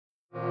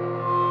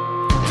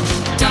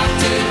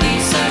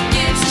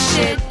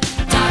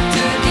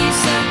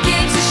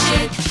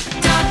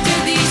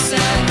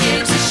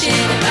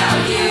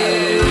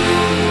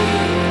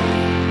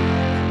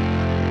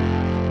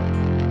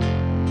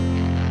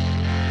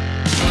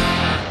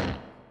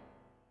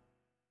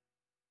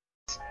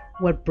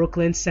what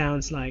Brooklyn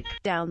sounds like.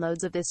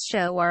 Downloads of this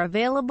show are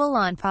available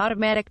on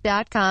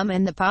Podomatic.com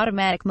and the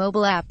Podomatic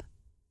mobile app.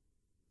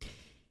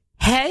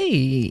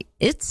 Hey,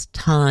 it's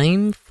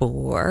time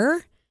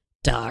for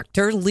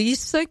Dr.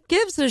 Lisa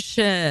Gives a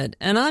Shit.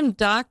 And I'm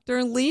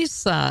Dr.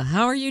 Lisa.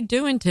 How are you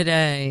doing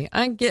today?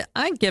 I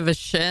give a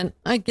shit.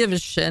 I give a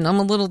shit. I'm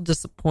a little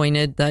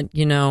disappointed that,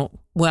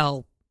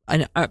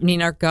 I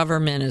mean, our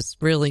government is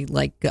really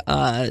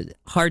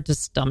hard to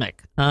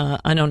stomach.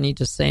 I don't need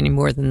to say any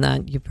more than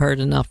that. You've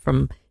heard enough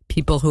from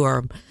people who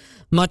are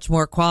much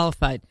more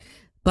qualified.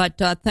 But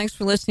thanks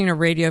for listening to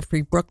Radio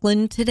Free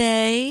Brooklyn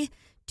today.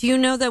 Do you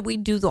know that we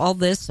do all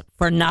this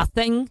for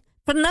nothing?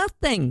 For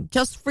nothing,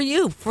 just for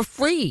you, for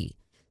free.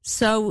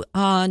 So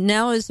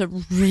now is a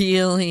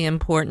really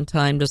important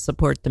time to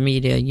support the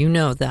media. You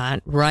know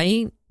that,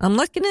 right? I'm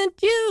looking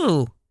at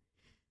you.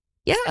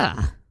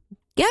 Yeah.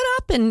 Get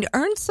up and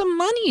earn some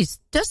money.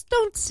 Just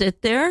don't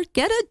sit there.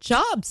 Get a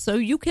job so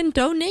you can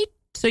donate.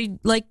 So,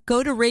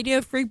 go to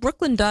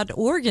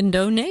radiofreebrooklyn.org and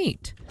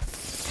donate.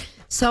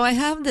 So I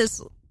have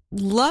this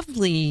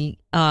lovely,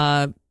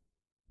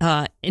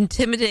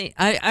 intimidating.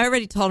 I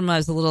already told him I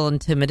was a little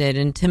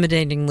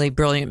intimidatingly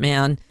brilliant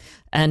man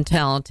and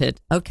talented.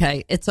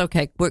 Okay, it's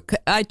okay.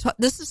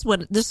 This is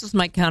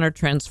my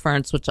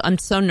countertransference, which I'm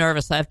so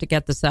nervous. I have to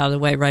get this out of the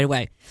way right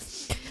away.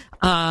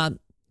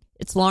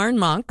 It's Lauren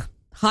Monk.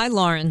 Hi,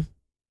 Lauren.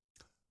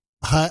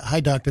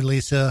 Hi, Dr.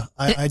 Lisa.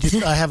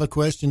 I have a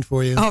question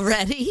for you.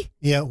 Already?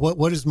 Yeah.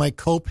 What is my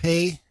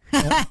copay?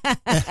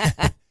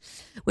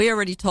 We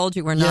already told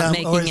you we're not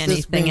making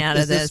anything out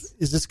of this.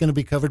 Is this going to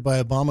be covered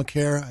by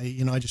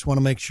Obamacare? I just want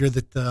to make sure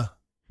that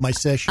my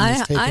session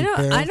is taken care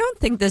of. I don't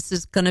think this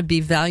is going to be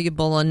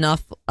valuable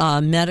enough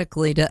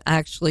medically to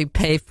actually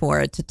pay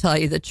for it, to tell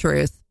you the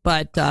truth.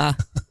 But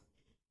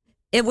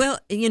it will.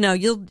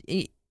 You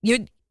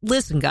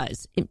listen,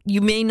 guys.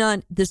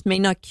 This may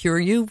not cure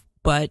you,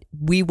 but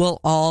we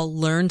will all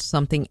learn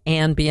something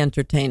and be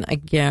entertained. I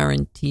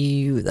guarantee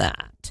you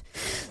that.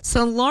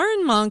 So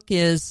Lauren Monk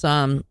is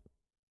a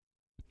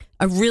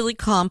really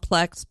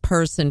complex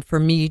person for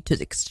me to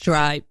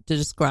describe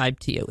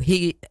to you.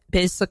 He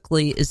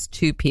basically is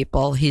two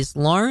people. He's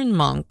Lauren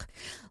Monk.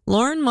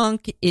 Lauren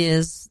Monk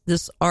is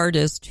this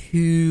artist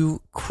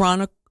who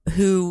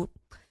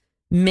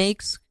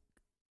makes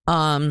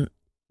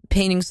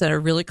paintings that are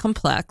really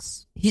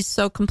complex. He's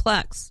so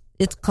complex.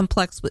 It's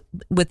complex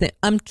with it.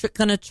 I'm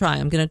going to try,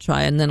 and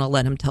then I'll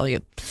let him tell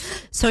you.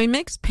 So he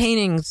makes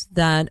paintings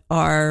that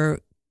they're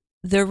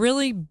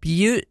really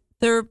beautiful.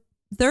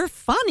 They're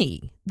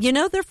funny.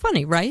 They're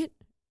funny, right?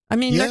 I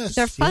mean, yes,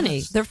 they're funny.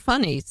 Yes. They're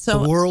funny.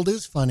 So the world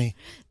is funny.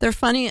 They're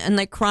funny, and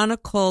they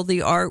chronicle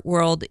the art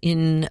world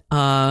in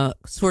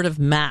sort of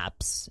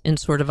maps, in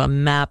sort of a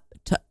map.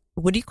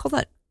 What do you call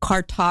that?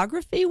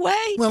 Cartography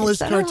way? Well, there's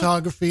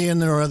cartography,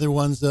 and there are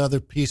other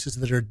pieces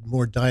that are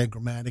more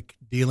diagrammatic,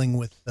 dealing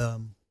with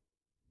the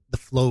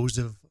flows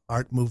of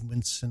art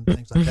movements and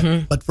things like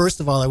that. But first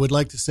of all, I would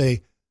like to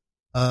say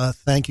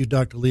thank you,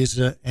 Dr.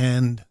 Lisa,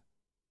 and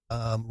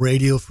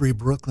Radio Free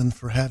Brooklyn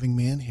for having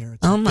me in here.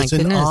 It's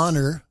an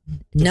honor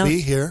to be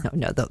here.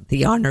 No,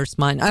 the honor's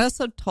mine. I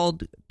also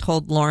told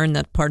Lauren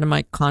that part of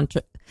my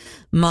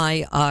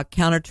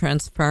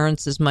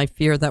countertransference is my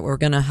fear that we're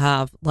going to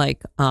have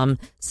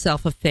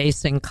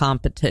self-effacing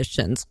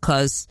competitions,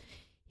 because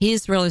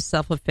he's really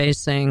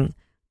self-effacing,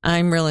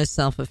 I'm really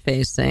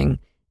self-effacing,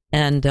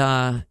 and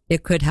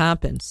it could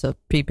happen. So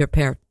be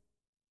prepared.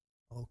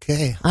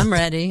 Okay. I'm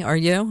ready. Are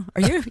you?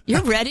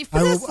 You're ready for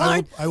this,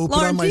 Lauren? I will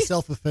Lauren, put on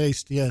myself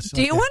effaced, yes.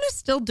 Do you want to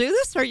still do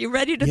this? Are you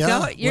ready to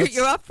go?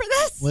 You're up for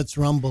this? Let's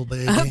rumble,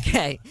 baby.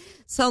 Okay.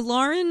 So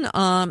Lauren,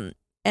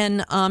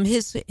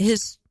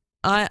 his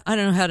I don't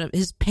know how to,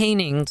 his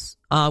paintings,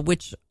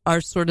 which are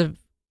sort of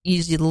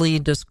easily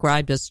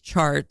described as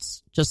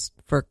charts, just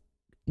for,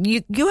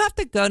 you have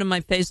to go to my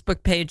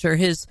Facebook page or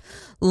his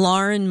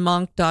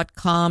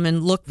laurenmonk.com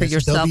and look for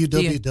yourself.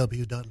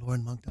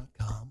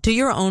 www.laurenmonk.com. Do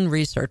your own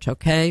research,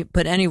 okay?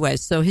 But anyway,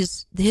 so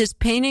his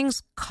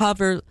paintings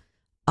cover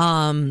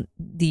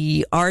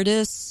the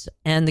artists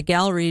and the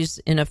galleries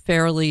in a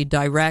fairly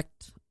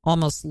direct,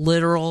 almost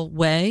literal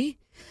way.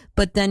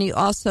 But then he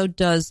also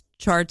does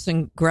charts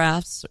and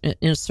graphs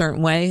in a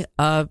certain way,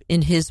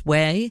 in his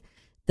way,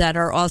 that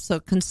are also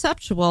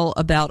conceptual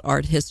about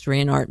art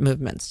history and art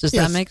movements. Does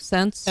that make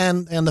sense?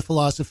 And the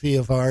philosophy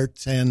of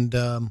art and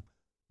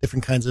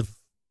different kinds of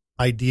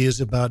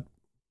ideas about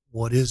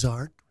what is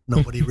art.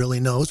 Nobody really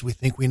knows. We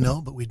think we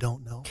know, but we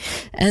don't know.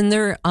 And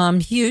they're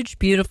huge,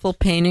 beautiful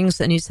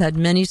paintings, and he's had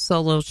many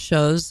solo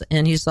shows,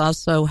 and he's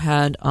also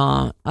had,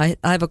 I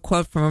have a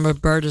quote from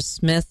Roberta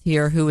Smith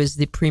here, who is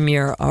the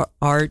premier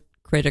art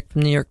critic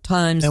from the New York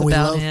Times, and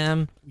about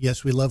him.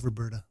 Yes, we love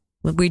Roberta.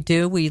 We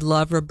do. We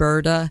love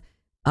Roberta.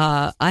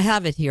 I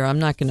have it here. I'm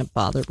not going to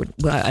bother with,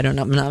 I don't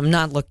know. I'm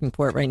not looking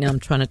for it right now.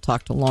 I'm trying to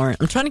talk to Lauren.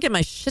 I'm trying to get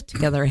my shit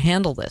together and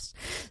handle this.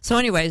 So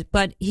anyways,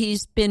 but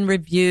he's been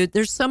reviewed.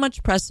 There's so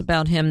much press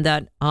about him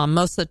that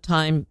most of the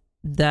time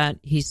that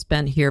he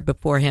spent here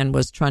beforehand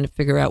was trying to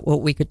figure out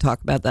what we could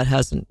talk about that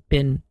hasn't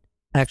been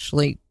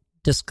actually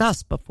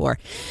discussed before.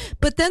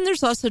 But then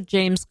there's also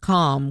James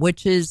Combe,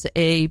 which is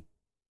a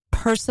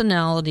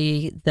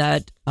personality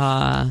that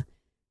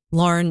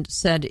Lauren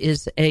said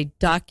is a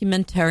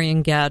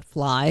documentarian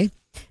gadfly.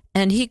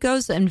 And he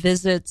goes and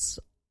visits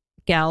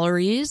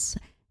galleries,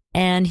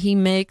 and he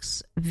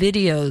makes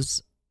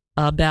videos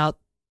about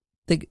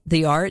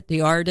the art, the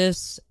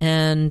artists,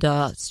 and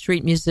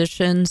street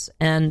musicians.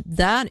 And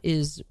that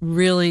is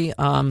really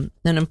an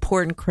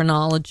important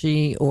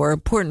chronology or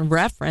important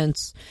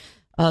reference.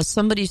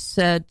 Somebody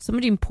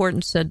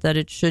important said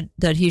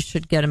that he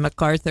should get a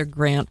MacArthur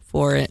grant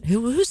for it.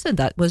 Who said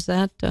that? Was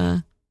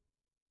that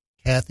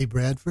Kathy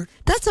Bradford?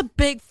 That's a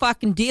big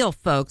fucking deal,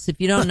 folks. If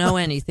you don't know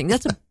anything,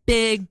 that's a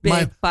big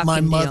fucking deal.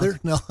 My mother?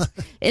 No.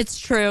 It's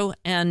true.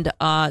 And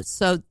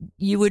so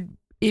you would,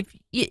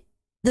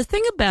 the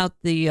thing about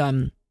the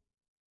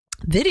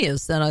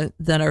videos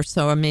that are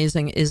so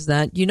amazing is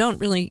that you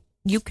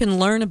can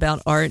learn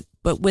about art,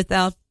 but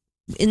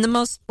in the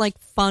most like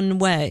fun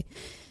way.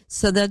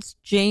 So that's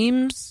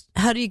James.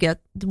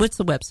 What's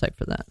the website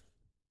for that?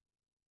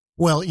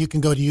 Well, you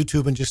can go to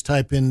YouTube and just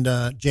type in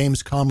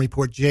James Combe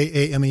Report,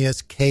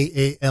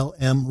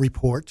 JamesKalm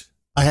Report.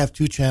 I have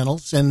 2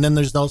 channels, and then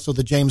there's also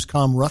the James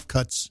Combe Rough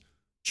Cuts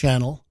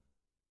channel.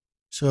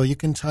 So you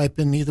can type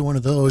in either one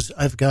of those.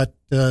 I've got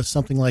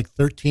something like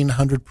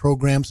 1,300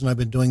 programs, and I've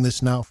been doing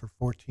this now for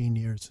 14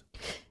 years.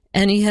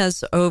 And he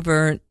has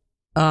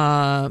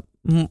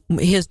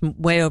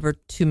way over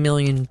 2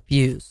 million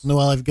views. No,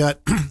 well,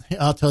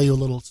 I'll tell you a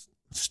little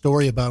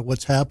story about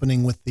what's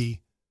happening with the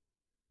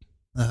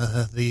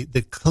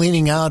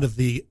cleaning out of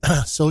the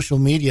social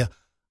media.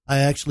 I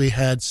actually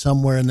had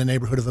somewhere in the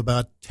neighborhood of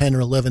about 10 or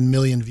 11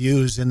 million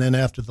views, and then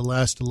after the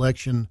last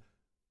election,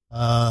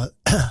 the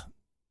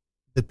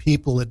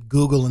people at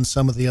Google and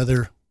some of the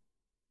other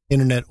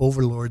internet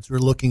overlords were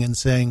looking and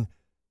saying,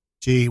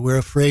 gee, we're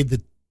afraid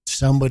that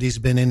somebody's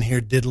been in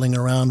here diddling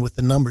around with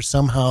the numbers.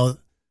 Somehow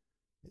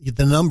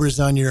the numbers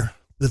the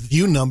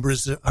view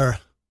numbers are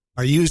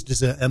used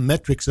as a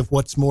metrics of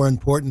what's more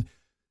important.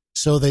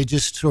 So they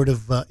just sort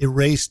of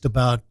erased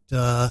about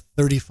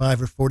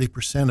 35 or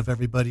 40% of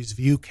everybody's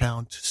view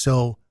count.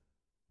 So,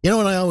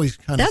 and I always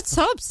That's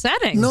so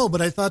upsetting. No,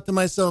 but I thought to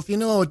myself,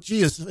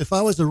 geez, if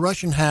I was a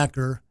Russian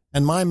hacker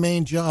and my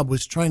main job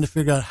was trying to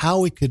figure out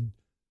how we could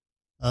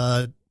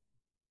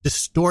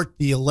distort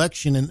the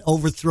election and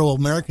overthrow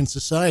American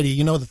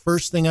society, the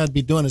first thing I'd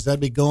be doing is I'd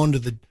be going to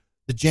the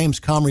James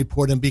Combe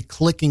Report and be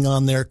clicking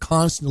on there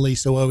constantly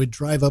so I would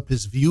drive up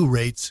his view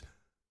rates.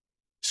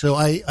 So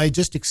I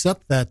just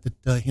accept that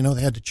they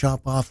had to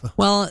chop off a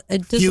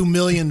few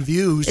million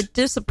views. It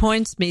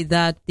disappoints me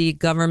that the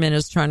government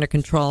is trying to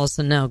control us,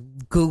 and now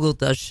Google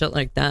does shit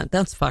like that.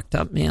 That's fucked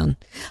up, man.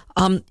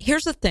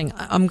 Here's the thing.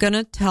 I'm going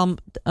to tell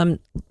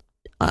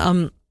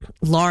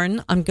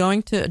Lauren, I'm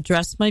going to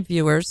address my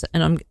viewers,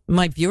 and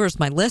my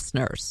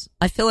listeners.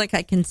 I feel like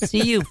I can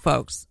see you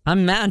folks.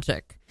 I'm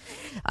magic.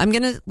 I'm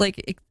going to,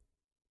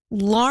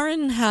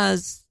 Lauren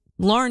is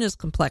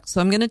complex,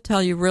 so I'm going to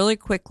tell you really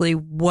quickly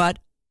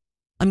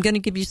I'm going to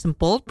give you some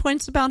bullet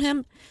points about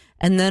him,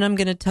 and then I'm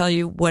going to tell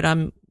you what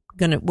we're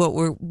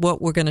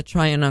going to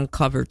try and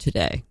uncover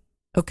today.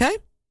 Okay?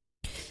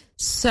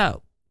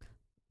 So,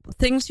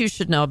 things you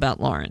should know about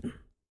Lauren.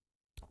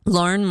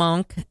 Lauren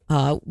Monk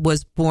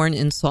was born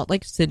in Salt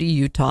Lake City,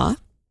 Utah.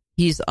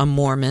 He's a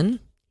Mormon.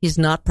 He's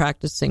not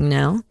practicing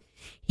now.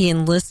 He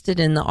enlisted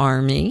in the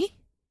Army,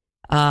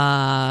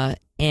 and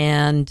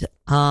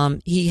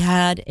he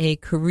had a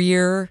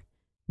career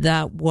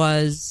that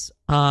was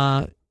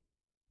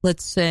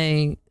let's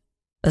say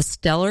a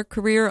stellar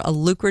career, a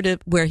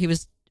lucrative, where he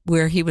was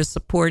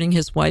supporting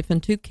his wife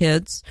and 2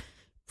 kids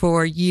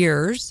for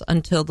years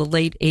until the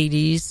late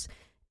 80s.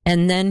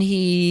 And then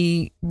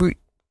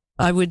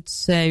I would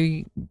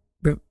say,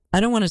 I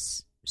don't want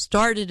to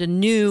started a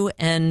new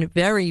and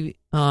very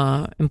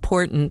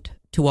important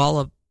to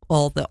all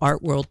the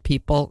art world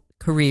people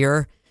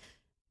career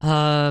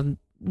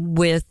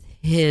with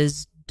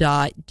his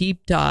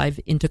deep dive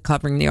into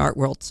covering the art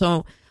world.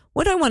 So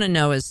what I want to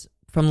know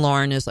from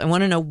Lauren is I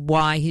want to know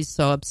why he's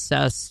so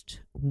obsessed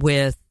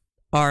with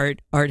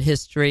art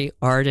history,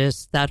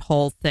 artists, that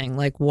whole thing.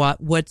 Like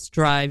what's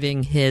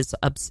driving his,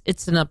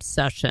 it's an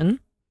obsession.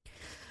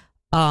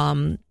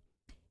 And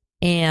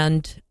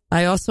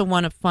I also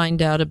want to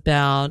find out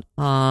about,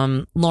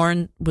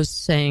 Lauren was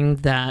saying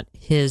that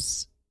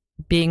his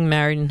being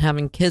married and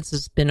having kids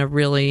has been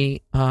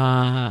we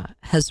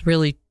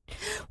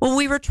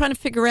were trying to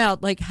figure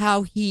out like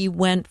how he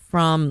went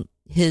from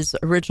his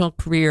original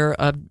career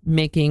of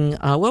making,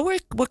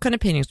 what kind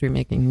of paintings were you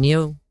making?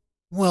 Neo?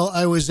 Well,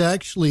 I was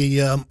actually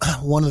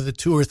one of the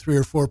 2 or 3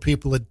 or 4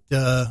 people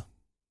that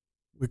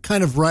were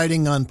kind of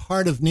writing on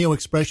part of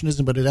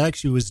Neo-Expressionism, but it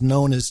actually was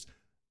known as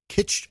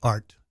kitsch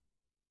art.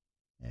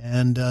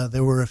 And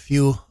there were a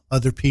few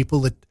other people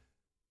that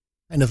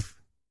kind of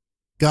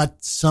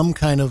got some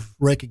kind of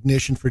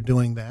recognition for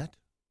doing that.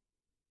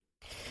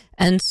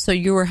 And so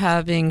you were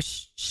having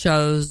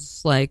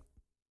shows like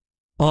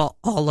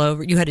all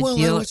over. You had a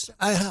deal.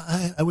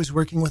 I was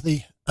working with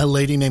a a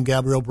lady named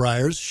Gabrielle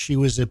Briers. She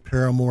was a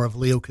paramour of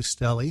Leo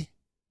Castelli.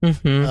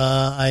 Mm-hmm.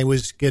 I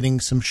was getting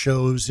some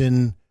shows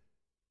in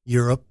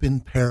Europe, in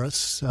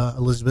Paris.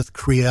 Elizabeth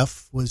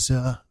Krief was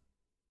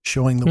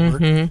showing the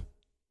work. Mm-hmm.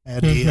 I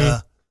had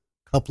a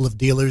couple of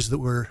dealers that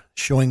were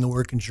showing the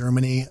work in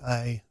Germany.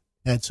 I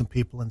had some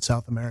people in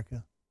South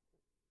America.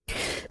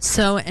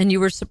 So, and you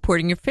were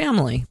supporting your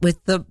family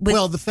with the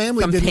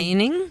family from didn't,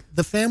 painting?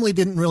 The family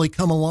didn't really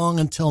come along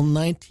until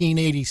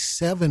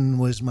 1987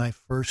 was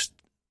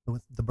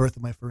the birth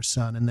of my first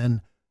son, and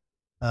then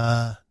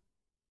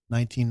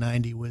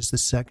 1990 was the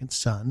second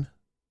son,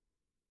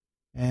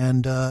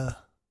 and that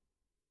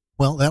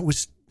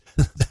was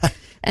that.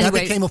 Anyway,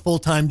 that became a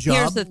full-time job.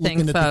 Here's the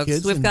thing,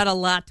 folks. We've got a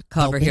lot to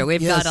cover here.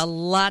 We've got a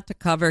lot to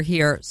cover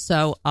here.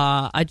 So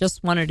I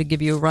just wanted to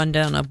give you a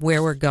rundown of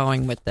where we're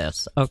going with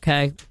this,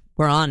 okay?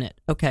 We're on it.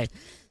 Okay.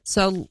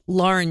 So,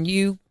 Lauren,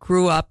 you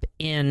grew up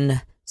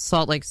in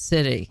Salt Lake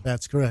City.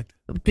 That's correct.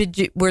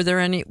 Was there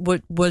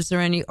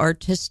any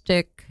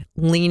artistic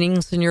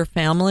leanings in your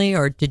family,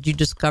 or did you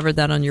discover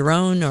that on your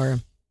own, or?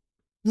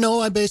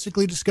 No, I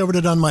basically discovered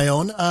it on my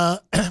own.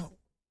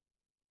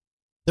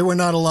 There were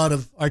not a lot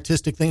of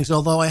artistic things,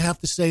 although I have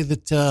to say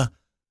that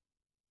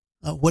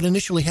what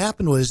initially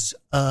happened was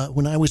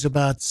when I was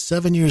about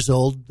 7 years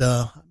old,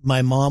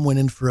 my mom went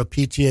in for a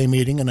PTA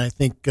meeting, and I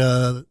think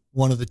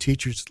one of the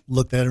teachers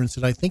looked at her and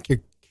said, "I think your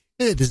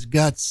kid has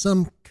got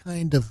some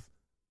kind of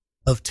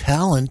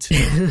talent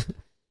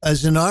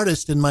as an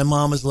artist." And my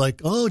mom was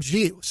like, "Oh,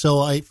 gee."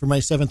 So for my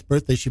 7th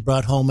birthday, she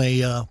brought home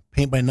a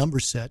paint by number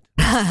set.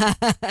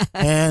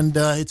 And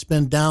it's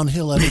been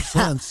downhill ever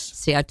since.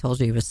 See, I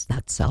told you he was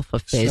that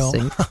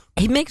self-effacing. So,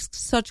 he makes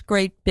such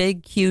great,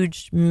 big,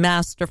 huge,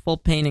 masterful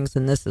paintings,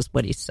 and this is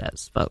what he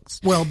says, folks.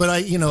 Well,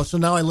 but so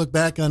now I look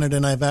back on it,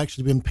 and I've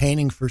actually been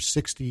painting for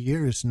 60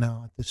 years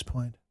now at this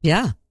point.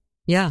 Yeah.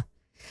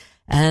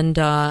 And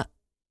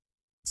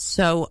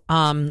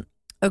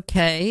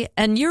okay,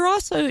 and you're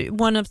also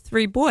one of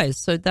 3 boys,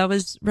 so that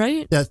was,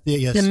 right? Yes.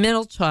 The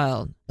middle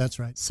child. That's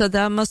right. So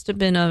that must have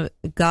been a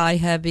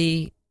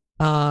guy-heavy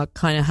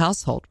kind of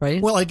household,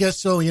 right? Well, I guess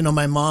so.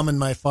 My mom and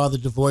my father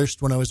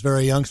divorced when I was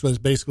very young, so it was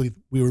basically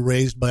we were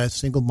raised by a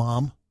single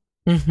mom.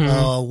 Mm-hmm.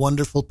 A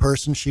wonderful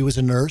person. She was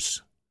a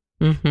nurse.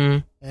 Mm-hmm.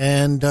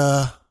 And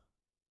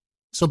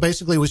so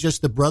basically it was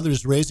just the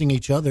brothers raising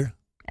each other.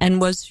 And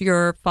was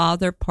your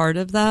father part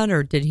of that,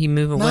 or did he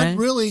move away? Not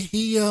really.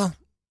 He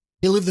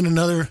lived in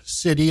another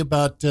city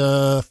about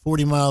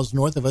 40 miles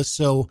north of us,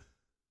 so,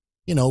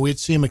 we'd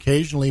see him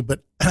occasionally,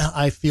 but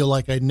I feel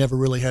like I never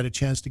really had a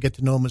chance to get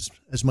to know him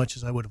as much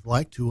as I would have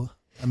liked to.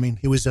 I mean,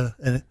 he was a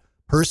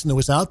person that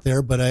was out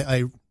there, but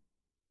I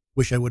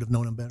wish I would have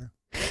known him better.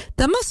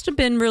 That must have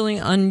been really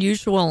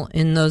unusual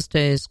in those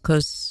days,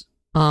 because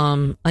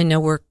I know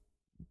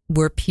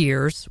we're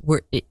peers.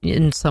 We're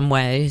in some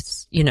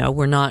ways,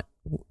 we're not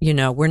in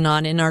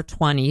our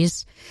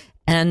 20s.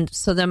 And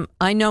so then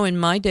I know in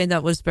my day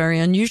that was very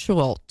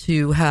unusual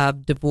to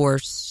have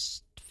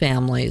divorced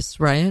families,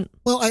 right?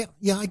 Well, I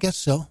guess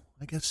so.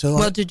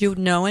 Well, did you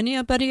know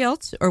anybody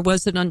else, or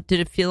did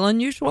it feel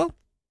unusual?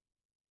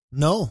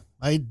 No,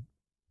 I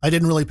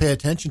didn't really pay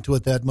attention to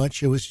it that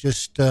much. It was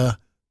just we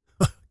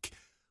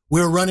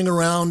were running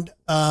around,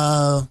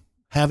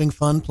 having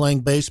fun,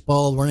 playing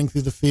baseball, running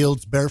through the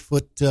fields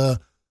barefoot.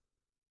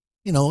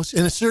 In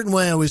a certain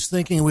way, I was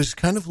thinking it was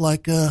kind of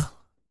like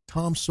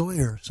Tom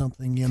Sawyer or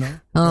something,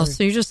 Oh,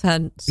 so you just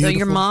had,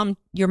 beautiful.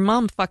 your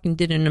mom fucking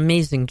did an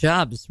amazing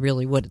job is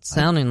really what it's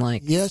sounding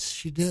like. Yes,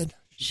 she did.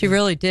 She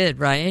really did,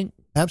 right?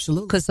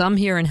 Absolutely. Because I'm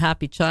hearing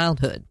happy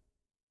childhood.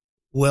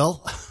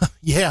 Well,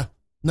 yeah.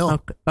 No.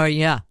 Okay. Oh,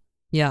 yeah.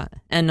 Yeah.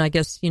 And I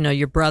guess,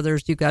 your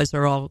brothers, you guys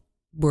it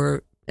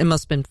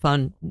must have been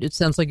fun. It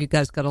sounds like you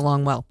guys got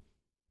along well.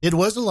 It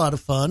was a lot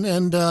of fun,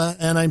 and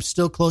I'm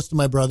still close to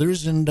my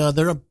brothers, and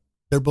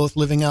they're both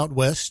living out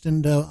west,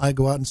 and I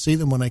go out and see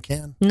them when I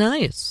can.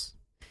 Nice.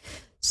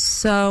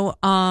 So,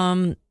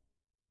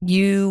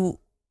 you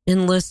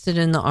enlisted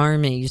in the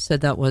Army. You said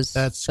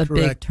that's a correct.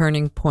 Big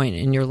turning point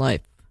in your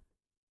life,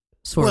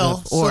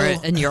 or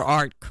in your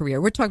art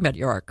career. We're talking about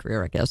your art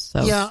career, I guess.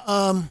 So,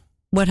 yeah.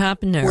 What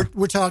happened there?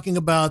 We're talking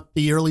about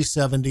the early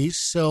 70s.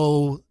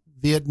 So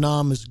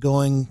Vietnam is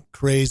going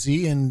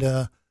crazy,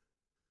 and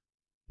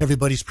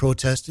everybody's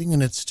protesting,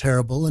 and it's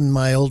terrible. And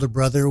my older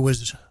brother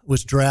was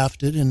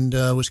drafted and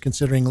was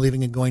considering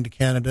leaving and going to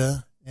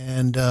Canada.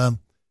 And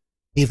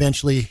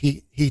eventually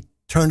he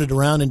turned it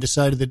around and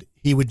decided that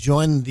he would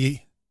join the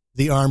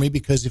Army,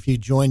 because if you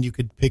joined, you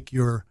could pick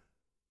your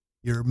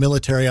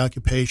military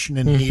occupation.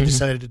 And he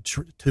decided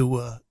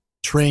to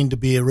train to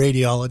be a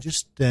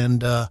radiologist.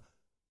 And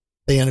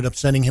they ended up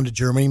sending him to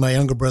Germany. My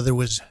younger brother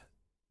was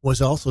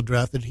also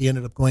drafted. He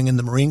ended up going in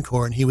the Marine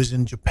Corps, and he was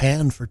in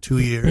Japan for 2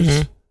 years.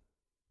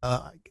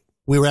 Mm-hmm.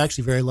 We were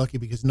actually very lucky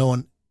because no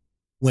one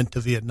went to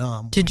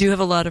Vietnam. Did you have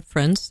a lot of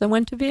friends that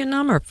went to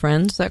Vietnam, or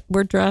friends that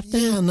were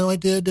drafted? Yeah, no, I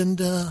did. And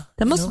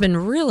that must have been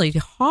really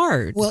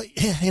hard. Well,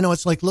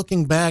 it's like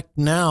looking back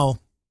now,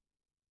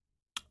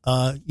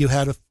 you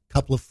had a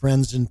couple of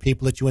friends and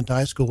people that you went to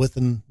high school with,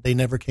 and they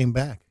never came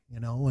back.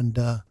 and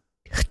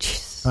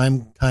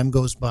Jeez. time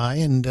goes by,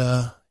 and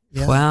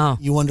Wow.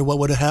 you wonder what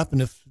would have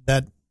happened if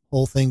that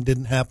whole thing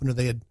didn't happen, or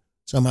they had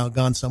somehow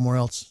gone somewhere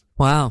else.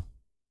 Wow.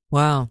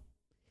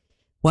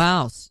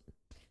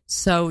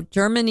 So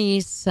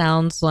Germany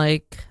sounds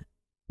like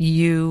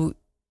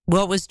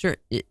what was,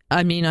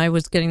 I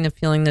was getting the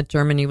feeling that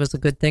Germany was a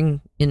good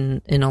thing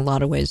in a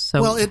lot of ways.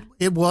 So, well,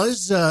 it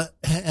was,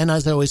 and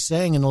as I was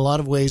saying, in a lot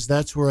of ways,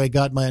 that's where I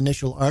got my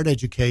initial art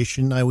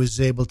education. I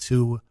was able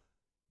to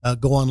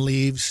go on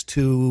leaves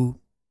to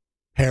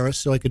Paris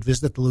so I could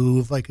visit the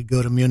Louvre. I could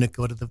go to Munich,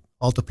 go to the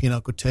Alte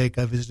Pinakothek.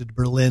 I visited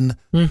Berlin.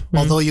 Mm-hmm.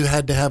 Although you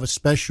had to have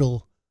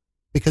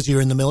because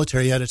you're in the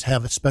military, you had to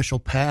have a special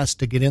pass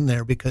to get in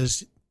there,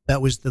 because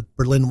that was the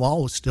Berlin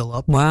Wall was still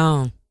up.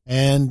 Wow.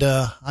 And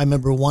I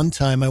remember one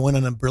time I went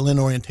on a Berlin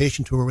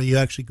orientation tour where you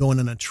actually go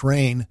in a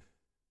train,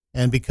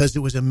 and because it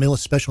was a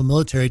special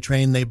military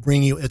train, they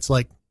bring you, it's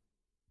like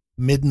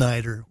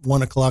midnight or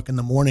 1 o'clock in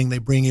the morning, they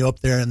bring you up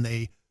there and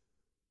they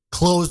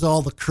close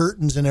all the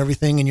curtains and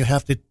everything, and you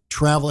have to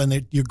travel,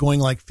 and you're going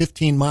like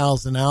 15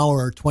 miles an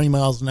hour or 20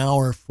 miles an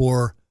hour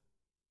for,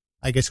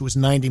 I guess it was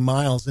 90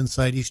 miles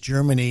inside East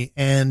Germany.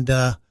 And,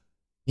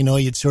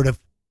 you'd sort of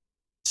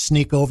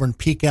sneak over and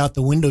peek out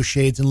the window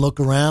shades and look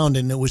around,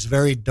 and it was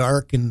very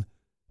dark. And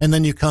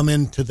then you come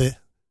into the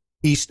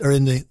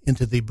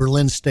into the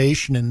Berlin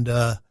station, and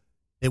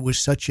it was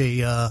such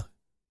a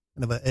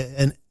kind of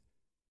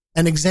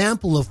an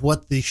example of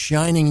what the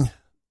shining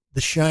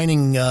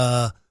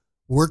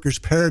workers'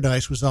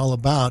 paradise was all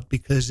about,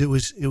 because it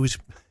was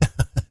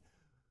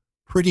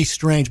pretty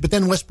strange. But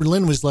then West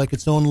Berlin was like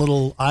its own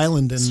little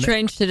island. And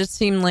strange. Did it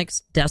seem like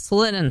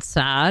desolate and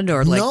sad,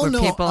 or like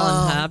people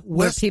unhappy?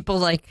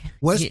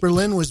 West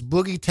Berlin was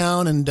Boogie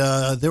Town, and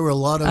there were a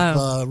lot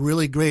of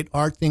really great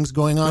art things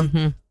going on.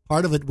 Mm-hmm.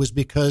 Part of it was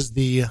because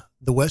the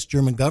West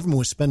German government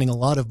was spending a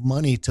lot of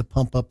money to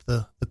pump up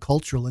the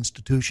cultural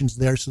institutions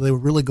there, so they were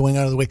really going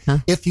out of the way. Huh?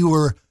 If you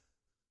were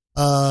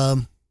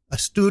a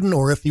student,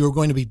 or if you were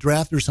going to be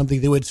drafted or something,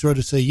 they would sort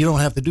of say, you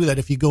don't have to do that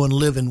if you go and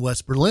live in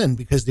West Berlin,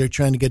 because they're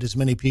trying to get as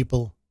many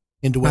people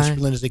into West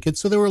Berlin as they could.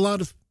 So there were a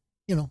lot of,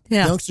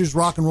 youngsters,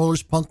 rock and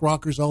rollers, punk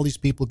rockers, all these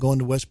people going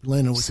to West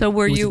Berlin. And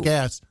were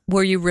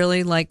you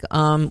really like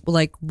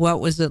what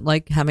was it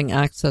like having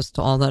access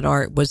to all that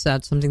art? Was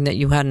that something that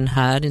you hadn't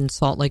had in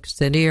Salt Lake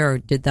City, or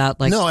did that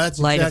no, that's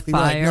light exactly a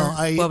fire?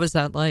 Right. No, what was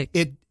that like?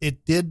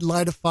 It did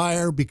light a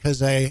fire,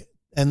 because and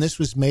this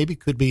was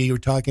could be, you were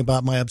talking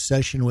about my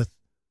obsession with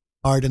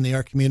art and the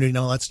art community and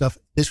all that stuff.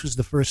 This was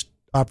the first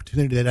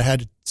opportunity that I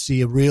had to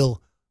see a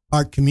real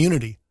art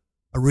community,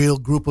 a real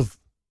group of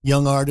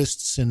young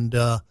artists and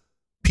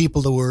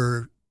people that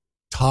were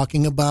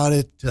talking about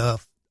it,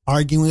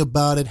 arguing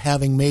about it,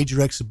 having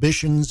major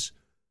exhibitions.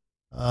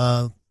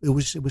 It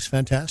was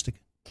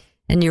fantastic.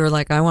 And you were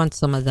like, I want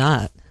some of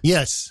that.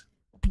 Yes.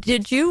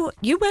 Did you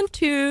went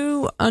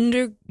to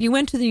the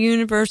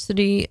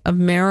University of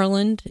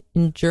Maryland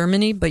in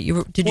Germany, but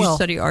did you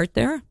study art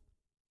there?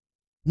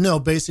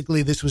 No,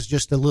 basically this was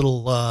just a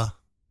little, I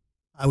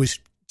was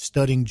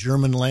studying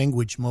German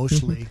language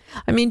mostly. Mm-hmm.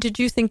 I mean, did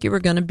you think you were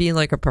going to be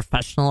like a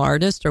professional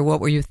artist, or what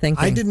were you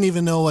thinking? I didn't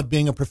even know what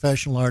being a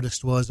professional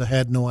artist was. I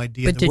had no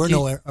idea. There were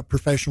no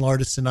professional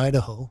artists in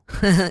Idaho.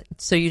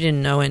 So you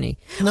didn't know any.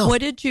 No.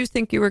 What did you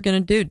think you were going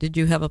to do? Did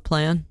you have a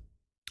plan?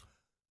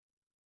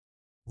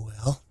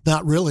 Well,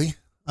 not really.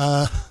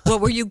 What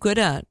were you good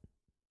at?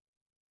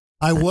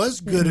 I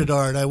was good at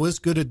art. I was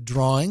good at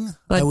drawing.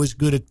 I was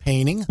good at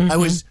painting. Mm-hmm. I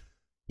was,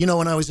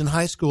 when I was in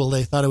high school,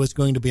 they thought I was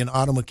going to be an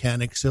auto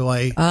mechanic. So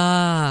I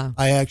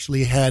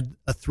actually had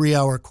a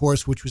 3-hour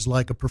course, which was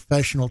like a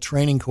professional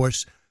training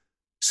course.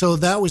 So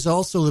that was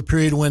also the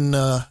period when,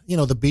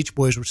 the Beach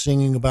Boys were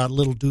singing about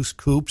Little Deuce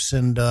Coups,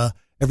 and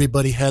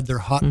everybody had their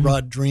hot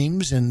rod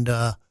dreams, and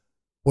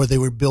or they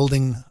were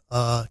building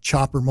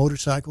chopper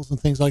motorcycles and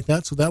things like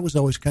that. So that was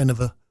always kind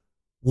of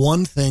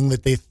one thing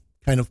that they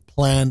kind of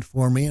planned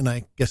for me, and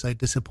I guess I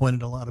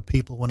disappointed a lot of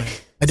people when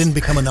I didn't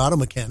become an auto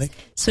mechanic.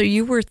 So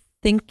you were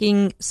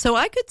thinking, so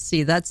I could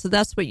see that. So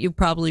that's what you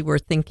probably were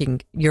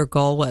thinking your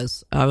goal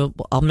was.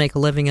 I'll make a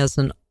living as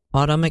an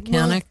auto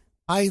mechanic.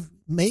 Well,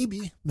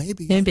 maybe could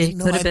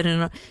have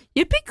been.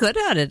 You'd be good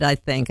at it. I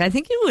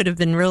think you would have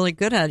been really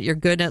good at it. You're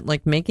good at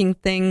like making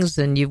things,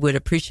 and you would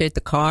appreciate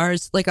the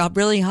cars. Like a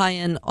really high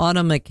end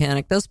auto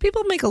mechanic. Those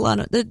people make a lot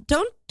of.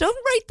 Don't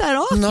write that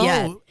off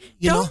yet.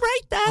 Don't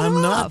write that off.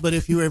 I'm not. But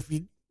if you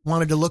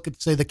wanted to look at,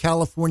 say, the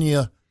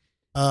California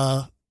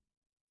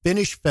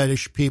finish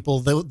fetish people,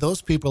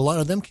 those people, a lot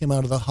of them came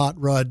out of the hot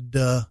rod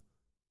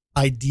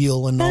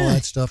ideal and all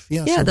that stuff.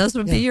 Yeah, so, those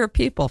would be your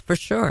people for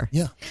sure.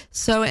 Yeah.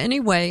 So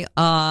anyway,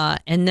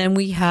 and then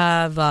we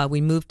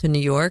moved to New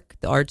York,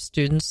 the art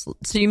students.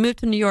 So you moved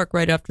to New York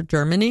right after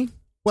Germany?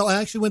 Well, I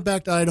actually went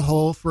back to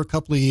Idaho for a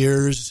couple of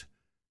years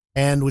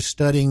and was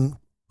studying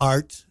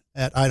art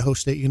at Idaho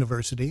State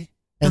University.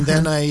 And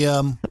then I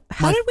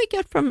How did we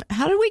get from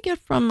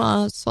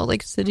Salt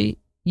Lake City,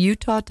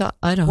 Utah to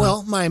Idaho?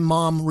 Well, my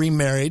mom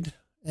remarried,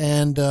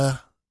 and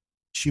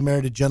she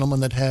married a gentleman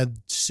that had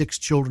 6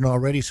 children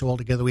already. So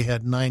altogether we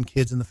had 9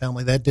 kids in the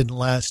family. That didn't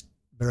last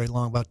very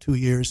long, about 2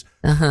 years.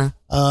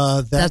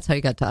 That's how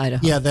you got to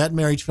Idaho. Yeah, that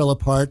marriage fell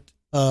apart.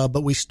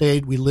 But we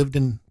stayed. We lived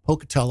in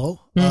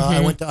Pocatello.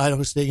 I went to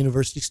Idaho State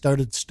University,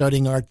 started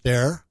studying art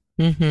there.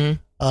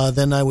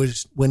 Then I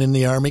went in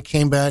the Army,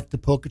 came back to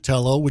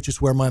Pocatello, which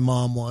is where my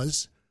mom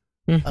was.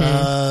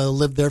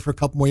 Lived there for a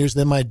couple more years.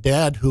 Then my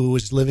dad, who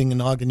was living in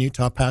Ogden,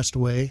 Utah, passed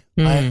away.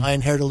 I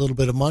inherited a little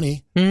bit of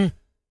money. And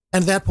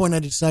at that point, I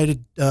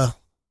decided I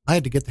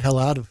had to get the hell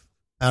out of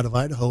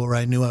Idaho, where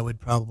I knew I would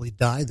probably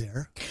die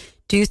there.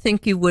 Do you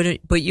think you would?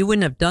 But you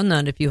wouldn't have done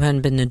that if you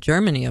hadn't been to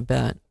Germany, I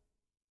bet.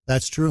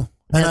 That's true.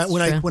 And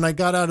when I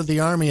got out of the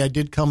Army, I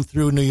did come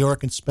through New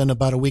York and spend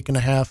about a week and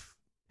a half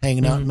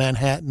hanging out in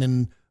Manhattan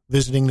and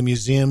visiting the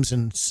museums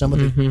and some of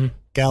the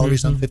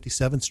galleries on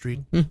 57th Street.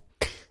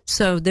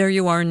 So there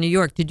you are in New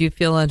York. Did you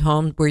feel at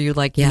home? Were you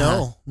like,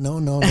 yeah?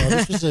 No.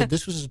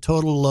 This was a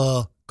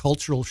total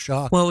cultural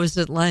shock. What was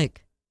it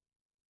like?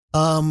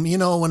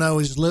 When I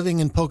was living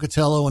in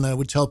Pocatello and I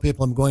would tell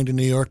people I'm going to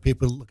New York,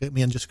 people would look at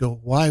me and just go,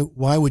 why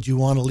would you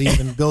want to leave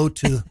and go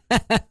to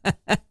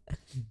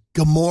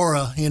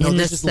Gomorrah? In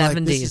the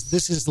 70s.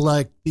 This is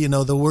like,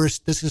 the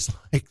worst. This is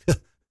like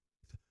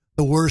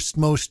the worst,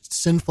 most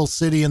sinful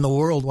city in the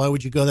world. Why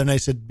would you go there? And I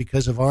said,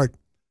 because of art.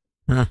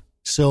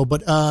 So,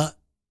 but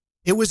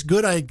it was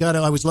good.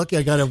 I was lucky.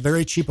 I got a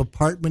very cheap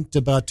apartment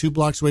about 2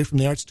 blocks away from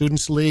the Art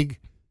Students League.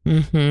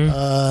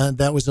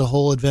 That was a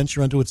whole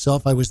adventure unto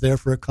itself. I was there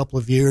for a couple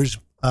of years.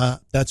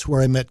 That's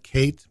where I met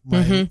Kate,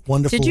 my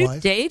wonderful wife. Did you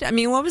date? I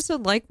mean, what was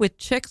it like with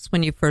chicks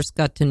when you first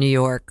got to New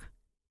York?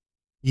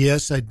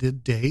 Yes, I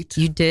did date.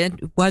 You did?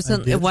 It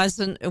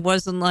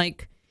wasn't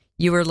like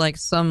you were like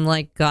some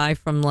like guy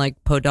from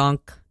like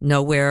Podunk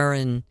nowhere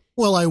and.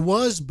 Well, I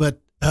was, but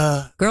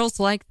girls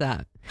like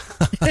that.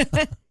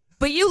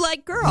 But you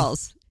like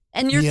girls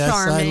and you're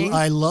charming. Yes,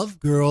 I love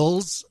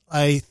girls.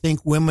 I think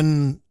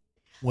women,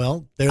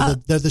 well, they're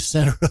the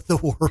center of the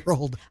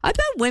world. I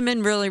bet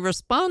women really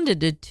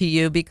responded to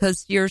you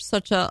because you're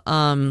such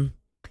a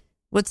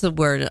what's the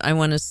word I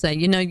want to say?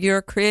 You're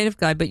a creative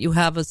guy, but you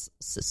have a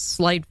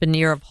slight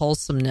veneer of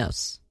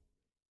wholesomeness.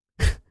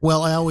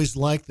 Well, I always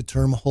like the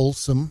term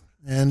wholesome,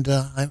 and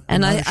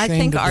I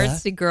think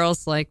artsy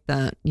girls like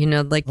that.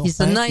 He's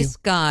a nice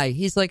guy.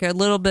 He's like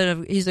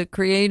he's a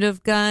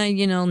creative guy.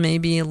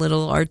 Maybe a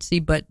little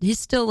artsy, but he's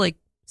still like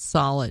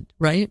solid,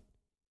 right?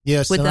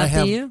 Yes, Would and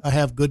that be you? I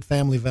have good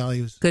family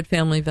values. Good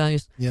family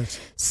values. Yes.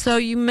 So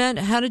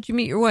how did you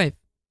meet your wife?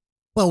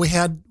 Well, we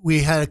had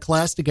a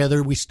class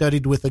together. We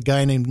studied with a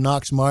guy named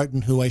Knox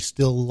Martin, who I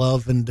still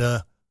love, and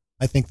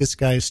I think this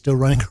guy is still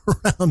running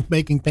around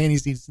making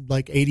paintings. He's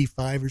like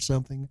 85 or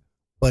something.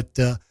 But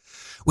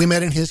we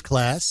met in his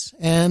class,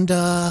 and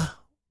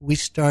we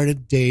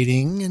started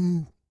dating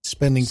and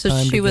spending time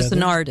together. So she was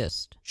an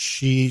artist.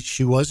 She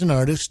was an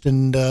artist,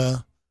 and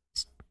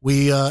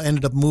we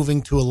ended up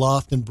moving to a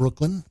loft in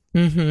Brooklyn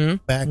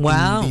back in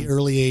the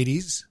early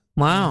 80s.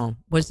 Wow.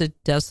 Was it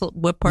desolate?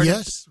 What part?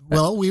 Yes.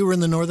 Well, we were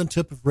in the northern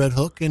tip of Red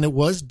Hook, and it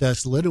was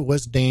desolate. It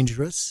was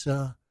dangerous.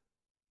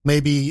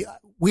 Maybe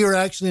we were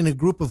actually in a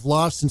group of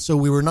lofts, and so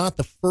we were not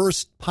the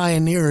first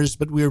pioneers,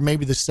 but we were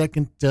maybe the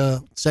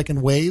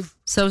second wave.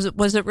 So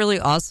was it really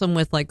awesome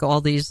with like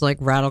all these like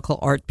radical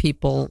art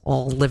people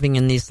all living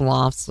in these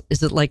lofts?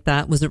 Is it like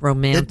that? Was it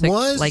romantic? It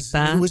was like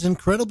that. It was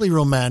incredibly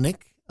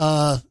romantic.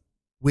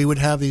 We would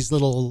have these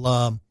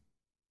little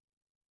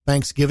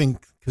Thanksgiving,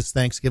 because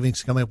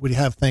Thanksgiving's coming up. We'd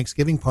have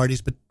Thanksgiving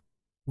parties, but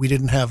we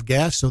didn't have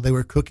gas, so they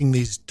were cooking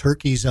these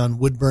turkeys on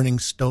wood-burning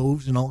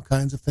stoves and all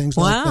kinds of things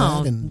like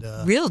that. And,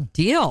 real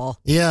deal.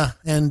 Yeah,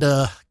 and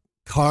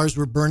cars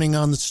were burning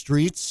on the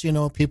streets.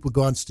 People would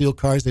go out and steal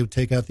cars. They would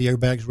take out the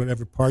airbags,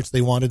 whatever parts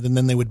they wanted, and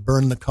then they would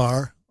burn the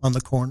car on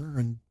the corner.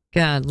 And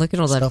God, look at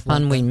all that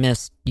fun we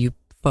missed, you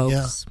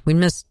folks. Yeah.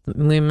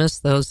 We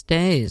missed those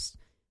days.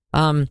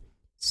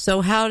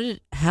 So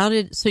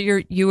so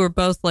you were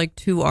both like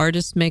two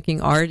artists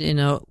making art in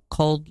a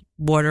cold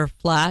water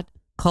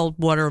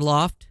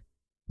loft?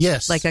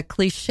 Yes. Like a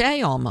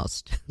cliche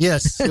almost.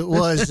 Yes, it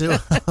was.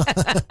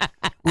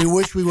 We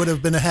wish we would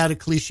have had a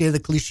cliche. The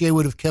cliche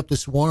would have kept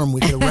us warm.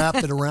 We could have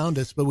wrapped it around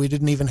us, but we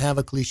didn't even have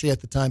a cliche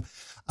at the time.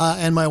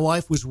 And my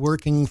wife was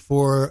working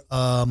for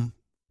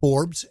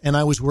Forbes, and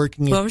I was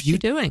working at... What was she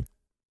doing?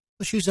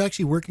 Well, she was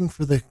actually working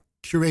for the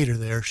curator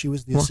there. She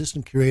was the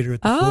assistant curator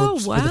at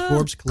the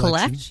Forbes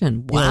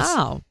collection.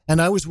 Wow. Yes. And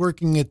I was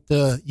working at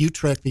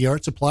Utrecht, the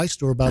art supply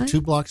store, about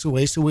 2 blocks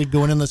away. So we'd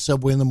go in the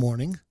subway in the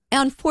morning.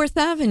 On 4th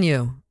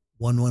Avenue.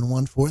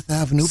 111 4th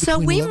Avenue. So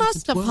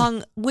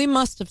we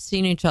must have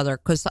seen each other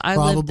because I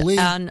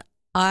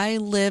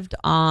lived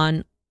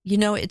on,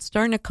 it's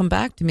starting to come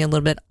back to me a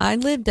little bit. I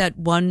lived at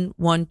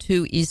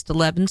 112 East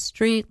 11th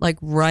Street, like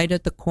right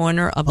at the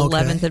corner of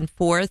 11th and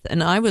 4th.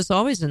 And I was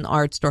always in the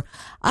art store.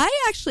 I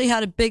actually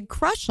had a big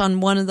crush on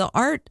one of the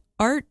art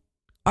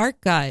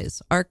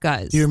guys.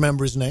 Do you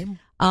remember his name?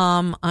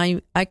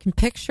 I can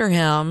picture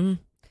him.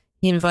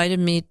 He invited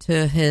me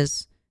to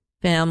his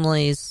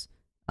family's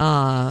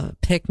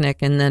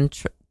picnic and then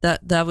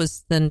that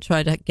was then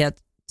try to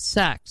get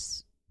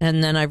sex.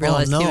 And then I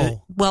realized,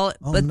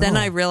 then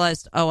I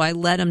realized, I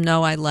let him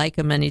know I like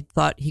him, and he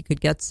thought he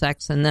could get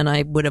sex, and then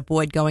I would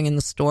avoid going in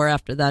the store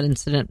after that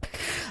incident.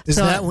 Is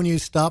that when you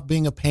stopped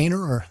being a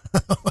painter, or?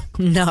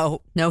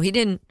 No, he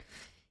didn't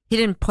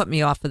put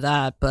me off of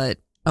that,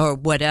 or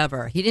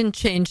whatever. He didn't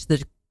change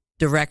the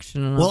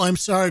direction. Well, I'm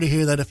sorry to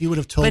hear that. If you would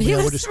have told me,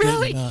 I would have straightened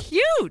out. He was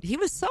really cute. He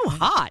was so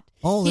hot.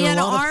 Oh, he had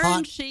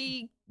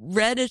orangey,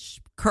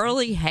 reddish,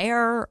 curly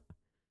hair.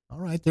 All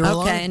right, there are a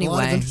lot of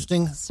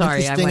interesting,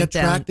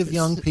 attractive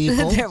young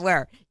people. There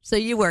were. So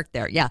you worked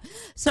there, yeah.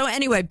 So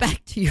anyway,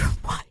 back to your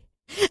wife.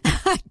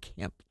 I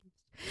can't.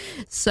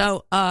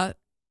 So,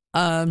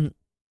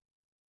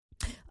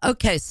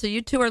 okay, so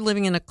you two are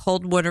living in a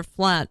cold water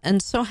flat,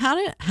 and so how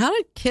did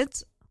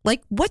kids,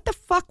 like, what the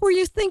fuck were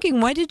you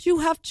thinking? Why did you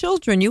have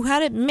children? You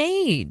had it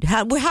made.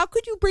 How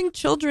could you bring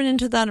children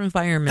into that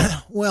environment?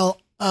 Well,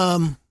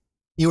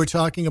 you were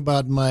talking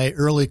about my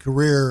early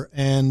career,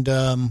 and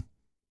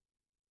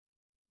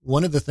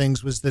one of the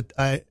things was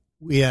that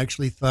we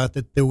actually thought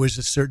that there was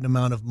a certain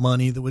amount of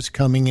money that was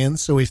coming in.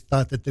 So we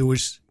thought that there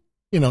was,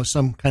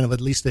 some kind of at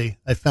least a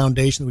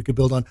foundation that we could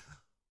build on.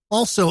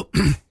 Also,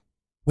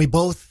 we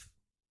both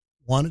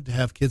wanted to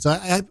have kids.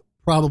 I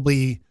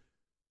probably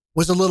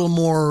was a little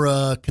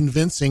more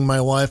convincing. My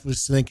wife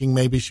was thinking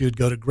maybe she would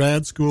go to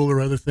grad school or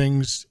other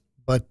things,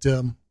 but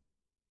you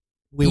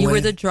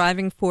were the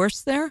driving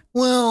force there?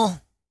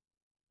 Well,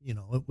 it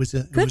was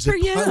a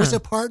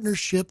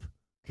partnership.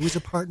 It was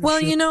a partnership.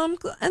 Well,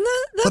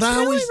 that's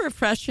really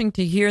refreshing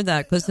to hear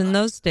that, because in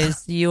those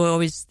days you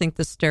always think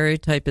the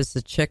stereotype is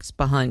the chicks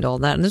behind all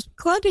that, and I'm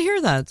glad to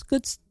hear that. It's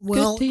good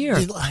to hear.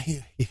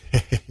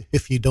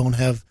 If you don't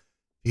have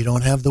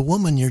the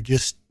woman, you're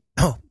just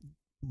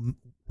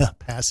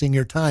passing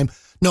your time.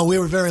 No, we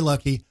were very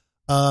lucky.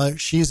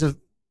 She's a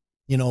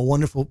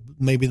wonderful,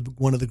 maybe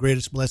one of the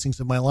greatest blessings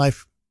of my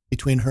life.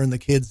 Between her and the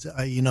kids,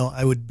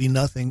 I would be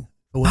nothing.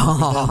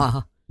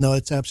 No,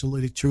 it's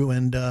absolutely true,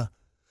 and.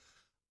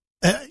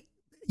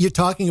 You're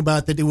talking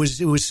about that it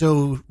was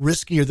so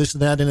risky or this or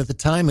that, and at the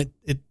time of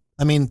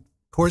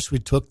course we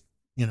took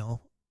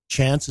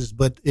chances,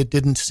 but it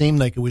didn't seem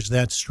like it was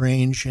that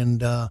strange.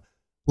 And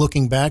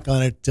looking back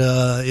on it,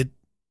 it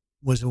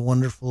was a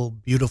wonderful,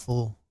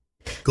 beautiful,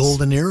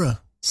 golden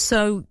era.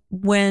 So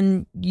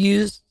when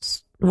you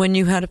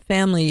had a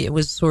family, it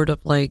was sort of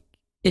like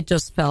it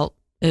just felt.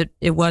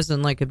 It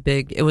wasn't like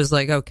it was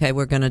like, okay,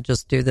 we're going to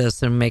just do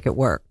this and make it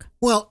work.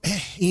 Well,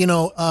 you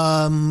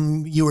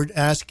were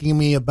asking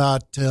me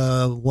about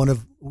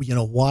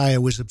why I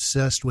was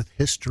obsessed with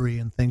history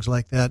and things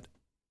like that.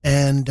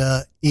 And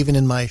even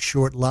in my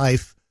short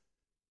life,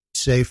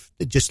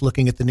 just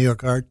looking at the New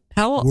York art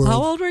world.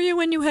 How old were you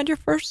when you had your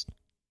first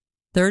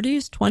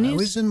 30s, 20s? I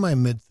was in my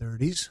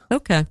mid-30s.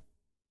 Okay.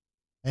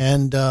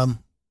 And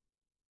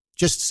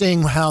just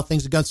seeing how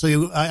things had gone.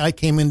 So I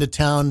came into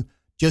town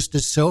just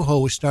as Soho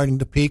was starting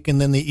to peak, and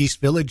then the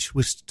East Village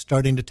was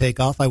starting to take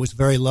off. I was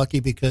very lucky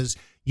because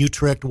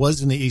Utrecht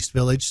was in the East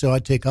Village, so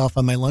I'd take off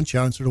on my lunch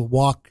hour and sort of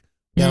walk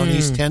down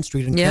East 10th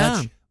Street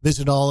and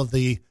visit all of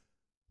the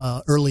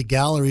early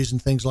galleries and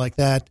things like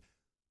that.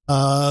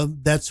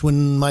 That's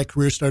when my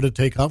career started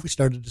to take off. We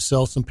started to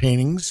sell some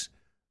paintings,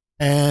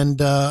 and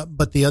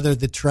but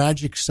the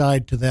tragic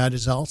side to that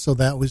is also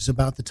that was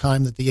about the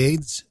time that the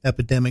AIDS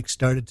epidemic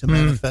started to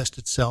manifest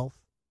itself.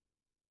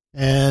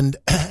 And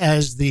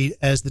as the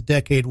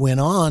decade went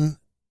on,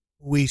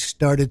 we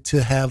started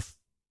to have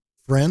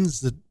friends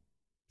that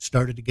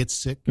started to get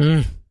sick.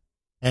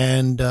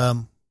 And,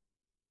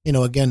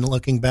 again,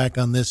 looking back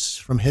on this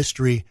from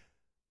history,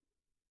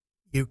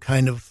 you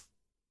kind of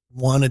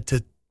wanted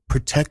to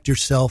protect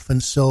yourself.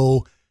 And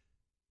so,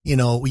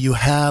 you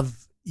have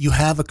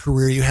a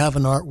career, you have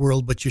an art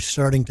world, but you're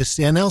starting to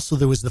see, and also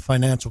there was the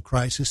financial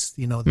crisis,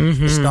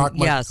 the stock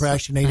market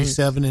crash in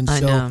 87. And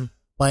so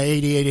by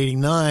 88,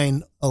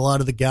 89, a lot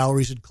of the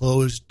galleries had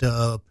closed.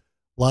 A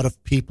lot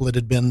of people that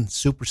had been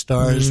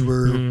superstars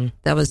were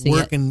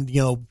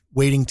working,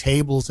 waiting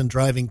tables and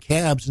driving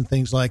cabs and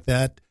things like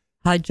that.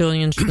 Hi,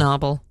 Julian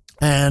Schnabel.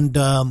 And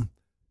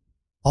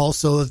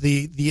also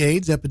the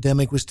AIDS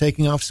epidemic was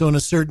taking off. So in a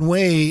certain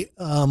way,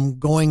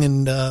 going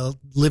and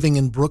living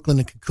in Brooklyn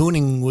and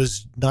cocooning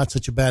was not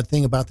such a bad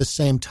thing. About the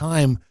same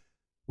time,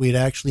 we had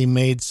actually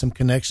made some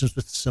connections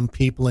with some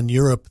people in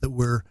Europe that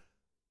were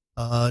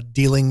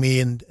dealing me,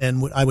 and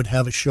I would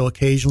have a show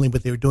occasionally,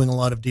 but they were doing a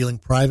lot of dealing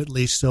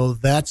privately. So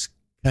that's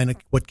kind of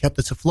what kept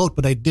us afloat.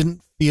 But I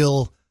didn't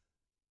feel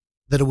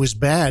that it was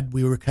bad.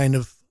 We were kind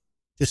of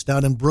just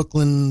out in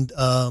Brooklyn,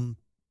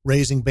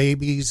 raising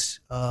babies,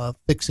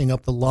 fixing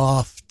up the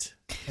loft,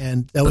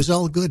 and that was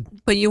all good.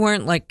 But you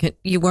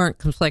weren't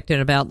conflicted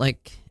about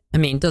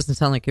it doesn't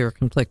sound like you were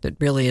conflicted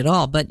really at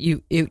all, but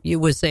you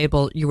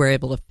were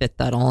able to fit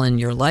that all in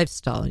your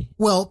lifestyle.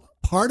 Well,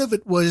 part of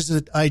it was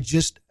that I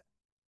just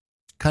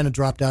kind of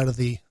dropped out of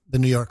the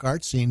New York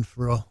art scene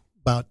for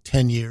about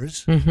 10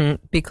 years.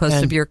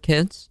 Because of your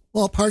kids?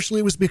 Well,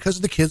 partially it was because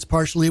of the kids.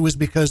 Partially it was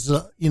because,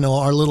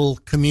 our little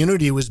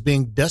community was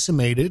being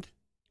decimated.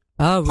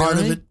 Oh,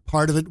 really?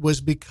 Part of it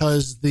was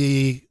because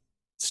the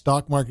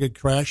stock market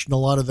crashed and a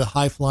lot of the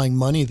high-flying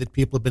money that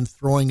people have been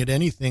throwing at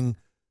anything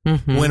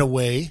went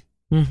away.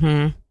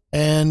 Mm-hmm.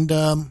 And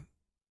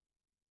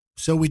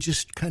so we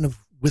just kind of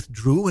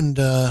withdrew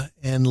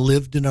and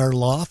lived in our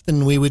loft,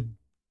 and we would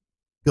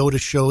go to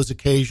shows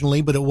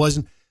occasionally, but it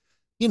wasn't,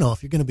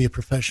 if you're going to be a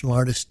professional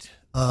artist,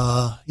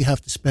 you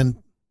have to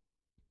spend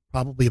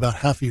probably about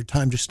half of your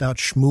time just out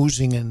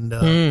schmoozing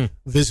and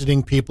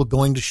visiting people,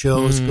 going to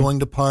shows,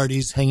 going to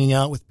parties, hanging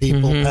out with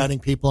people, patting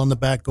people on the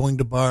back, going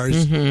to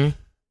bars,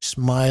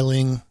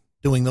 smiling,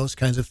 doing those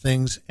kinds of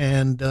things.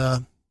 And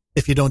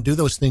if you don't do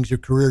those things, your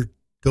career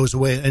goes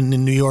away. And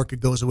in New York, it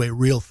goes away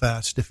real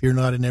fast. If you're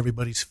not in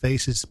everybody's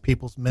faces,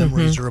 people's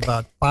memories are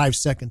about 5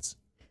 seconds.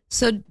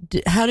 So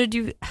how did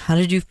you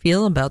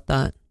feel about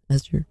that?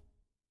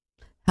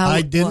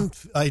 I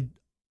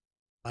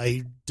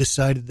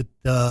decided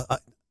that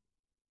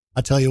I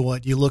tell you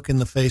what, you look in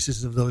the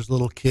faces of those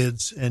little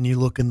kids and you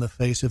look in the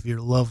face of your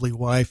lovely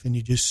wife and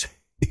you just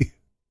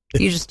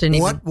you just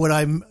didn't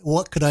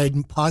what could I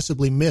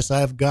possibly miss?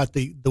 I've got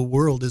the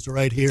world is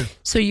right here.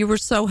 So you were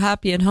so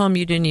happy at home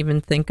you didn't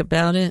even think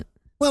about it?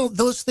 Well,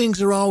 those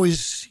things are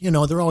always,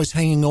 they're always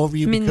hanging over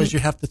you because you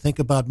have to think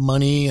about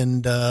money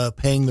and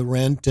paying the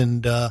rent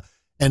and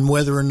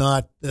whether or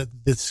not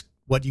this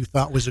what you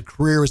thought was a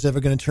career is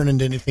ever going to turn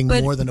into anything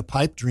more than a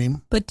pipe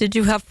dream. But did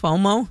you have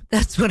FOMO?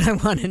 That's what I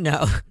want to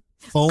know.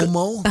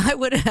 FOMO? I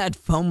would have had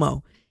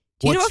FOMO.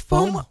 Do you know what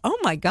FOMO? Oh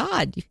my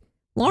God,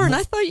 Lauren!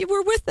 I thought you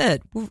were with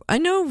it. I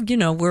know,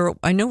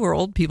 we're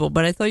old people,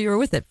 but I thought you were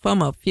with it.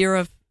 FOMO, fear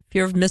of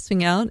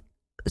missing out.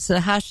 It's a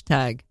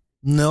hashtag.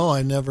 No,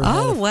 I never.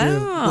 Oh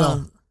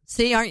wow!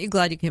 See, aren't you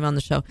glad you came on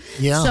the show?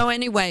 Yeah. So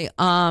anyway,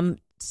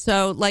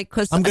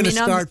 because I'm going to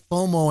start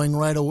FOMOing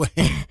right away.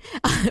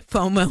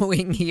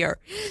 FOMOing here.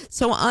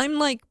 So I'm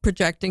like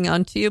projecting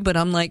onto you, but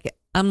I'm like,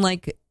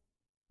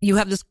 you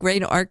have this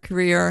great art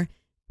career.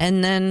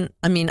 And then,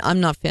 I'm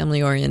not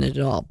family oriented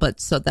at all,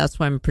 but so that's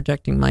why I'm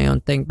projecting my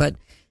own thing. But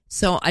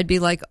so I'd be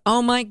like,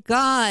 oh my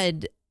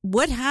God,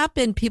 what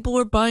happened? People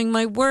were buying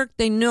my work.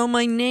 They know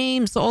my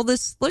names, all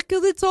this. Look,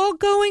 it's all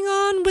going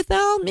on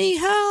without me.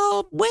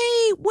 Help.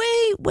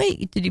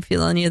 Wait. Did you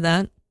feel any of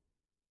that?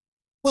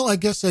 Well, I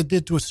guess I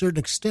did to a certain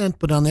extent,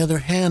 but on the other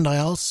hand, I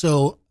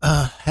also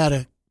had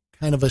a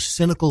kind of a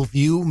cynical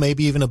view,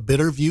 maybe even a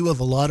bitter view of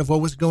a lot of what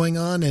was going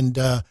on. And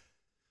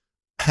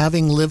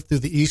having lived through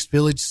the East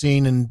Village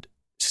scene and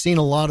seen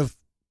a lot of,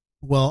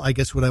 I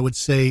guess what I would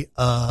say,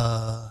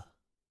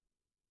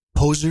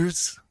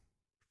 posers,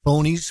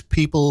 phonies,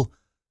 people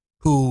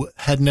who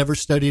had never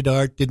studied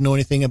art, didn't know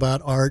anything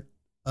about art,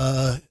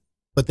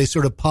 but they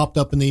sort of popped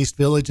up in the East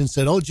Village and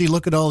said, oh, gee,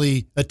 look at all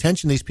the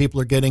attention these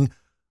people are getting.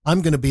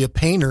 I'm going to be a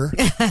painter.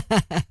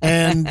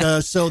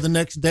 And so the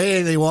next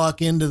day they walk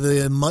into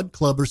the Mud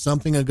Club or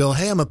something and go,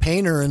 hey, I'm a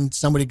painter. And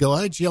somebody go,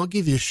 hey, gee, I'll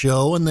give you a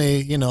show. And they,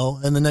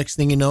 and the next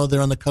thing you know,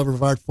 they're on the cover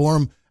of Art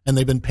Forum and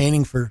they've been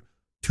painting for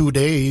 2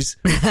 days.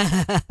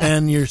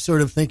 And you're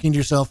sort of thinking to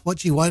yourself,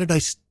 why did I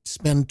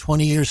spend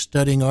 20 years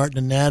studying art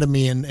and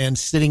anatomy and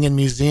sitting in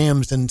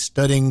museums and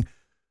studying,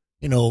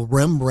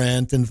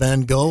 Rembrandt and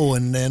Van Gogh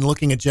and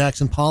looking at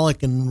Jackson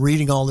Pollock and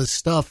reading all this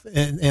stuff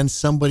and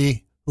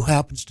somebody who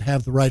happens to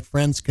have the right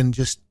friends can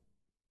just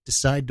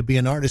decide to be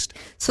an artist.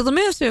 So let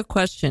me ask you a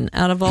question.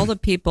 Out of all the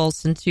people,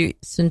 since you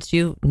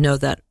know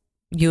that,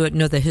 you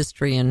know the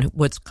history and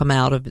what's come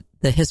out of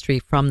the history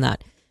from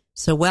that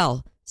so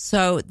well.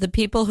 So the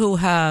people who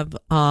have,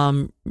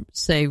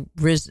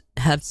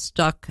 have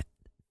stuck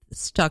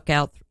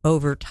out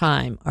over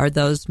time, are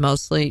those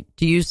mostly,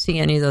 do you see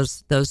any of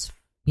those,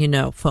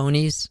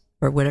 phonies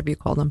or whatever you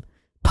call them?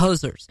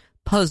 Posers.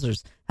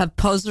 Have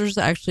posers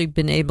actually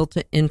been able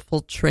to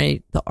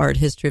infiltrate the art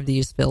history of the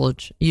East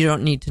Village? You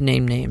don't need to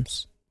name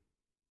names.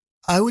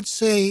 I would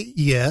say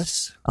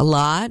yes. A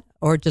lot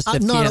or just a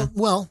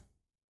few?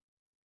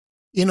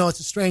 It's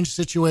a strange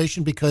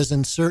situation because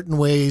in certain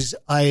ways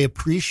I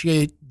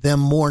appreciate them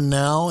more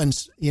now. And,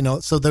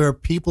 so there are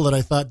people that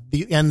I thought,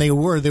 they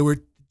were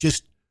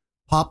just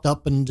popped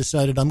up and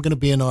decided I'm going to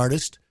be an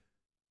artist.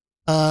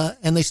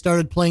 And they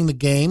started playing the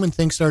game and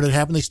things started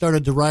happening. They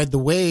started to ride the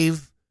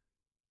wave.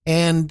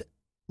 And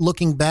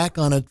looking back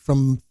on it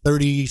from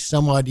 30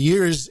 some odd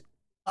years,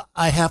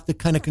 I have to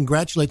kind of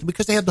congratulate them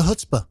because they had the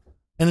chutzpah.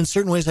 And in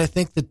certain ways, I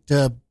think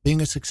that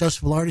being a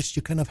successful artist,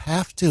 you kind of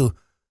have to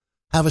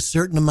have a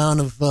certain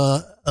amount of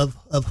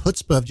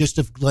chutzpah,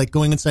 of like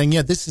going and saying,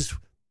 yeah,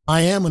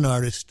 I am an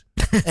artist.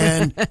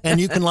 And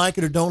you can like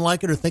it or don't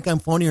like it or think I'm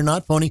phony or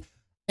not phony.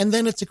 And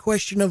then it's a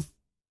question of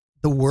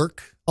the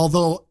work,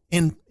 although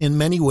in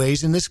many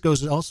ways, and this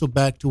goes also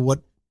back to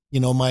what,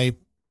 my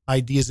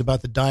ideas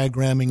about the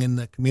diagramming in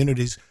the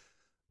communities,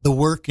 the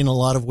work in a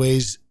lot of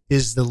ways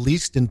is the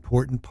least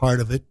important part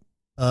of it.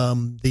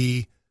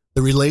 The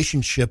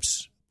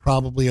relationships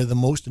probably are the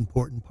most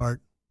important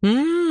part.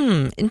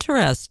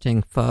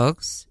 Interesting,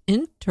 folks.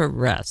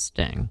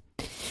 Interesting.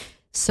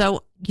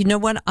 So, you know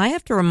what? I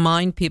have to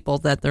remind people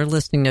that they're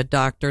listening to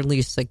Dr.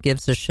 Lisa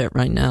Gives a Shit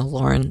right now,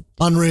 Lauren.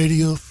 On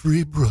Radio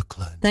Free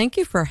Brooklyn. Thank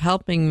you for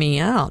helping me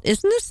out.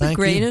 Isn't this the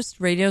greatest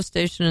radio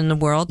station in the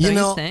world, don't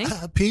you think?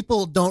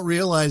 People don't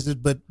realize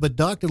it, but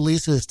Dr.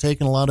 Lisa has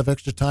taken a lot of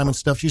extra time and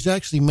stuff. She's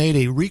actually made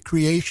a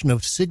recreation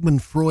of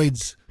Sigmund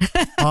Freud's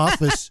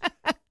office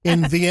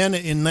in Vienna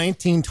in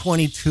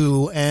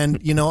 1922. And,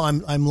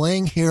 I'm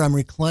laying here, I'm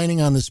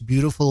reclining on this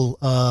beautiful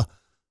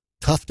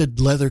tufted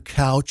leather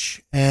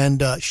couch,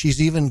 and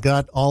she's even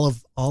got all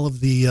of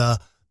the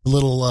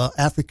little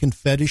African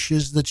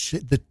fetishes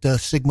that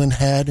Sigmund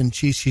had, and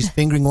she's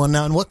fingering one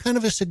now. And what kind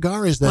of a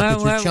cigar is that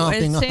you're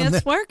chomping on?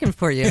 It's working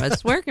for you.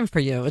 It's working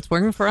for you. It's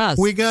working for us.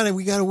 We got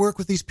to work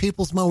with these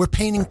people's mind. We're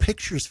painting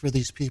pictures for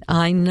these people.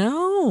 I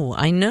know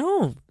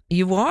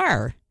you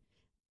are,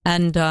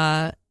 and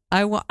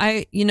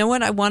you know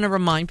what? I want to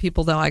remind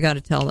people, though. I got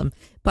to tell them.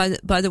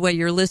 By the way,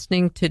 you're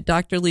listening to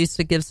Dr.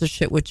 Lisa Gives a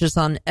Shit, which is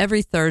on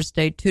every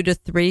Thursday, 2 to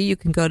 3. You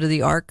can go to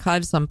the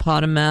archives on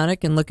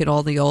Podomatic and look at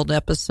all the old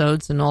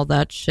episodes and all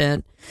that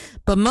shit.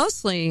 But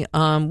mostly,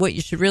 what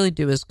you should really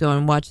do is go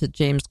and watch the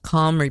James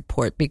Calm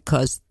report,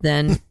 because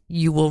then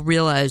you will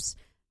realize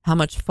how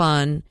much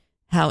fun,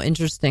 how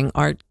interesting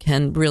art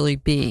can really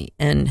be,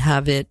 and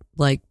have it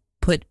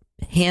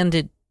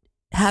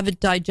have it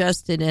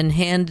digested and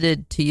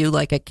handed to you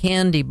like a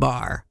candy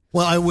bar.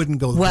 Well, I wouldn't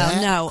go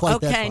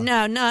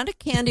no, not a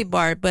candy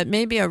bar, but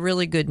maybe a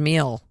really good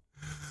meal.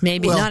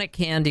 Maybe not a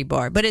candy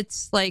bar, but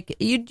it's like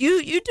you do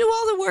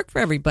all the work for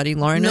everybody,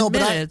 Lauren. No,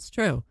 but it's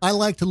true. I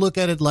like to look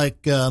at it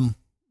like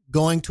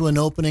going to an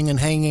opening and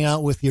hanging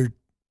out with your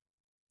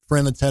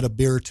friend that's had a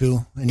beer or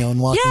two, and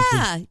walking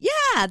through.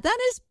 Yeah, that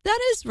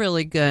is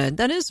really good.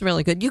 That is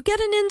really good. You get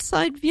an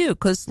inside view,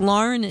 because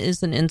Lauren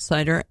is an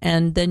insider,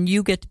 and then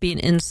you get to be an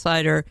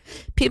insider.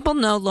 People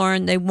know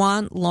Lauren. They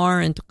want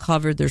Lauren to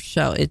cover their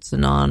show. It's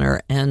an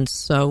honor, and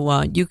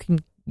so you can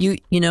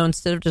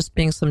instead of just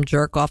being some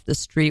jerk off the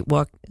street,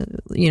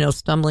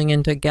 stumbling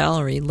into a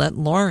gallery, let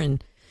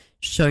Lauren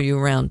show you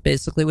around,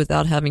 basically,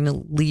 without having to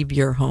leave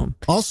your home.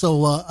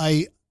 Also,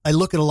 I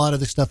look at a lot of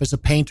this stuff as a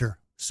painter.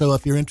 So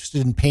if you're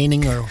interested in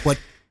painting, or what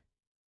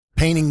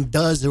painting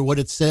does, or what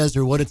it says,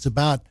 or what it's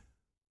about,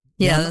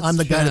 I'm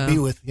the guy to be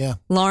with. Yeah,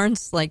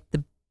 Lauren's like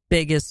the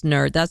biggest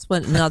nerd. That's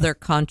what another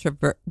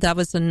that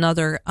was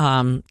another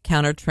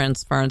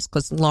countertransference,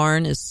 because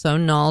Lauren is so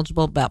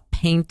knowledgeable about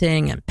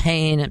painting and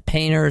paint and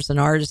painters and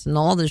artists and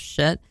all this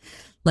shit.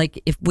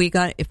 Like if we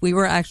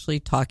were actually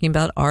talking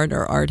about art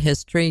or art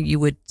history, you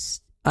would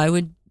be, I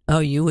don't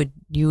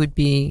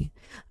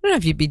know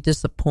if you'd be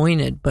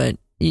disappointed, but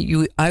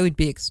I would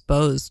be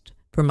exposed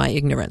for my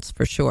ignorance,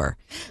 for sure.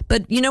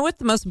 But you know what?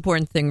 The most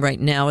important thing right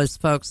now is,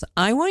 folks,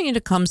 I want you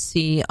to come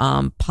see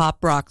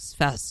Pop Rocks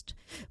Fest,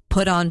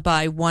 put on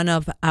by one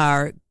of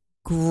our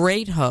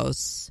great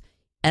hosts,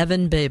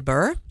 Evan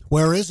Bieber.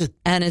 Where is it?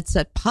 And it's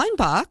at Pine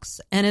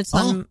Box, and it's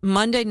on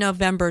Monday,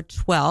 November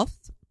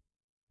 12th.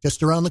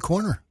 Just around the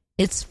corner.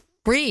 It's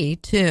free,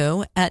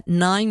 too, at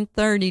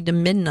 9:30 to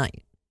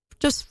midnight.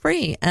 Just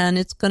free. And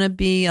it's going to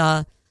be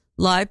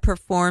live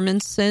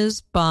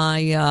performances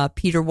by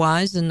Peter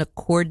Wise and the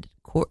Cordias?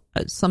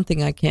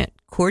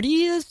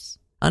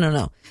 I don't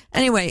know.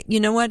 Anyway, you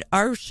know what?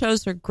 Our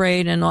shows are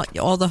great, and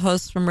all the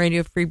hosts from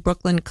Radio Free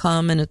Brooklyn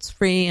come, and it's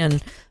free,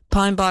 and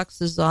Pine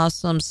Box is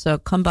awesome. So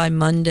come by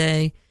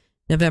Monday,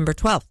 November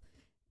 12th.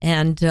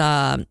 And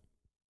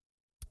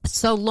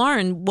so,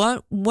 Lauren,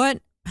 what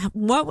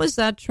was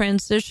that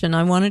transition?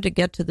 I wanted to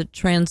get to the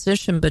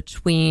transition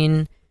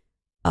between,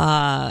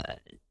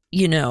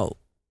 you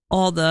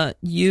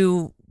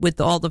with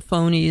all the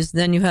phonies,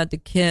 then you had the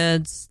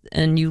kids,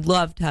 and you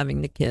loved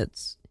having the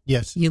kids.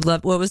 Yes. You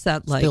loved, what was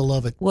that like? Still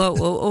love it. What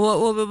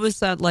was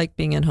that like,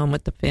 being at home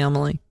with the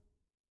family?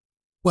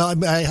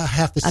 Well, I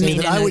have to say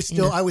that I was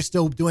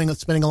still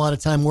spending a lot of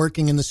time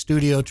working in the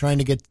studio, trying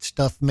to get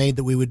stuff made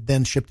that we would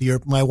then ship to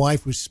Europe. My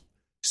wife was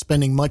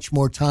spending much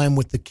more time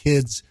with the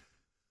kids,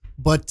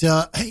 but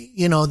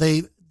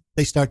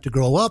they start to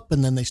grow up,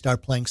 and then they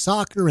start playing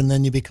soccer, and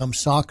then you become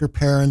soccer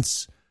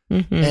parents.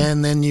 Mm-hmm.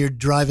 And then you're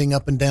driving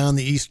up and down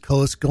the East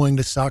Coast, going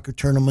to soccer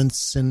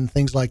tournaments and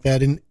things like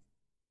that. And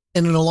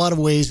in a lot of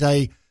ways,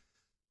 I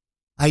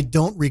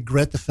don't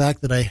regret the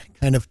fact that I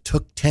kind of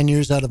took 10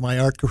 years out of my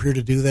art career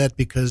to do that,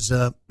 because,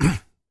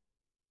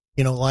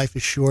 life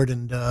is short,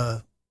 and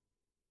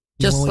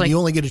you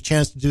only get a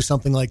chance to do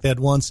something like that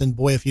once. And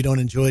boy, if you don't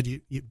enjoy it,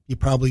 you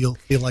probably will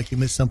feel like you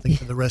missed something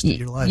for the rest of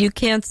your life. You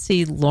can't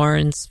see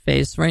Lauren's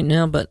face right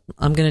now, but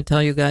I'm going to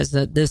tell you guys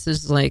that this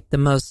is like the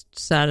most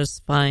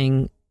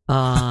satisfying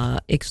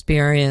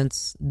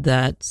experience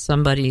that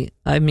somebody,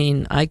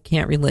 I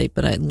can't relate,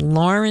 but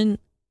Lauren,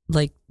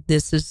 like,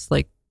 this is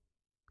like,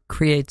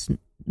 creates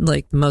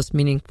like the most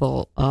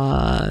meaningful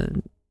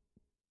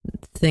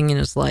thing in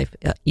his life,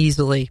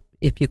 easily,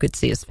 if you could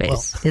see his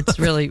face. Well. It's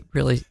really,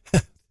 really,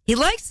 he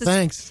likes this.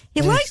 Thanks.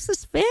 He likes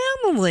his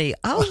family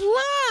a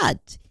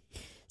lot.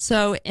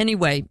 So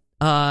anyway,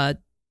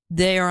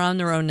 they are on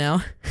their own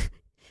now.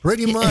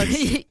 Pretty much.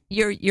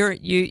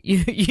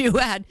 You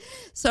had.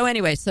 So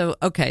anyway,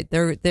 okay,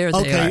 there they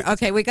are.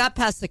 Okay, we got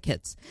past the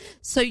kids.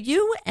 So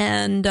you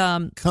and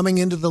coming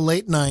into the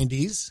late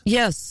 90s.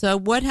 Yes. So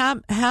what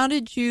happened? How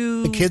did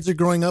you? The kids are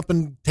growing up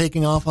and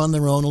taking off on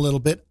their own a little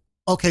bit.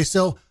 Okay,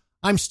 so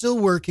I'm still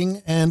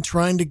working and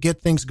trying to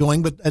get things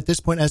going, but at this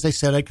point, as I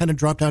said, I kind of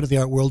dropped out of the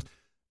art world.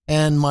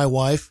 And my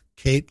wife,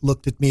 Kate,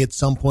 looked at me at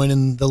some point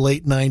in the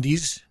late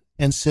 90s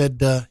and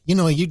said,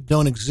 you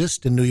don't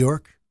exist in New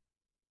York.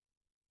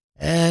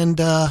 And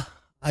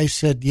I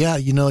said, yeah,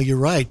 you're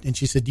right. And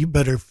she said, you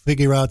better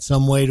figure out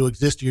some way to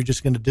exist or you're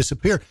just going to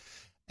disappear.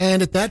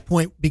 And at that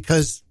point,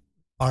 because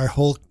our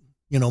whole,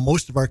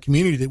 most of our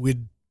community that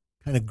we'd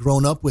kind of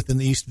grown up with in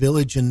the East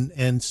Village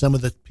and some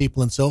of the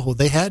people in Soho,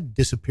 they had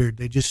disappeared.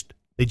 They just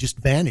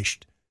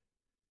vanished.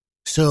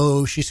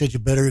 So she said, you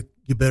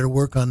better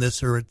work on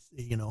this or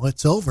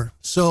it's over.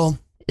 So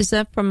is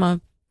that from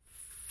a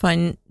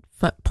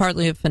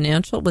partly a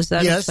financial? Was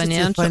that yes, a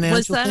financial?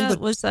 It's a financial thing,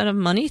 was that a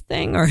money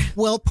thing or?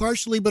 Well,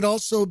 partially, but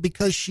also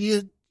because she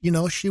had,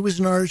 she was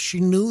she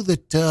knew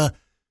that,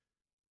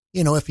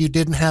 if you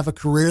didn't have a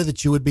career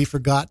that you would be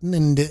forgotten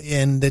and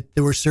that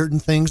there were certain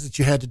things that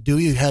you had to do,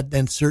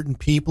 and certain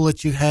people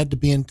that you had to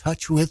be in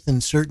touch with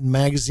and certain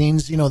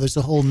magazines, there's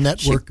a whole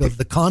network of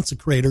the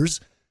consecrators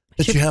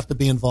that you have to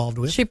be involved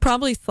with. She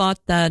probably thought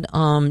that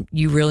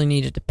you really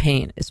needed to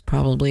paint is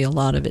probably a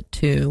lot of it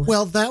too.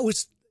 Well, that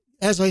was,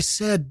 as I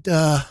said,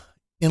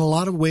 in a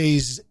lot of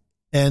ways,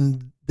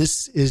 and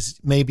this is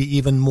maybe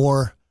even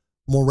more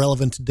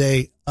relevant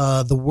today,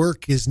 the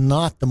work is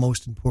not the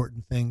most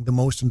important thing. The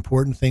most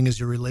important thing is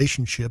your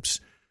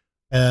relationships.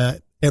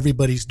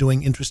 Everybody's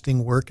doing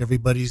interesting work.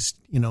 Everybody's,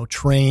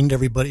 trained.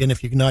 And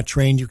if you're not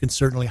trained, you can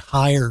certainly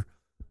hire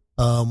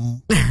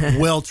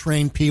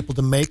well-trained people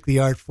to make the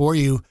art for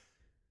you.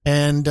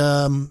 And,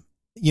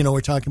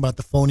 we're talking about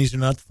the phonies or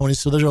not the phonies.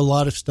 So there's a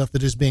lot of stuff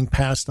that is being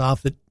passed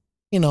off that,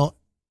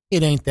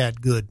 it ain't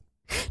that good.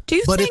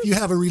 But if you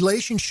have a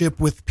relationship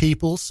with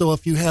people, so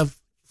if you have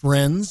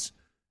friends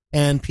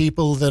and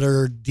people that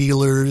are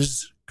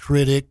dealers,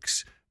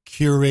 critics,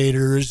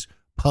 curators,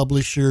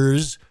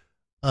 publishers,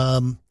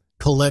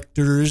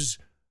 collectors,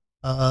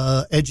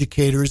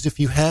 educators, if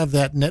you have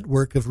that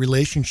network of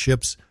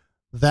relationships,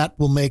 that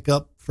will make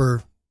up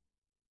for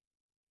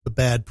the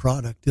bad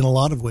product in a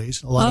lot of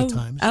ways, a lot of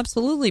times.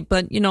 Absolutely.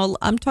 But,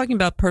 I'm talking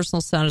about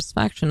personal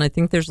satisfaction. I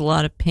think there's a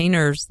lot of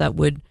painters that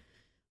would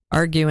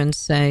argue and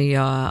say,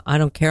 I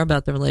don't care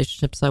about the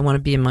relationships. I want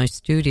to be in my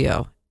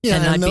studio. Yeah,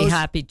 and I'd be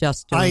happy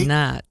just doing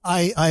that.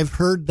 I've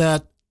heard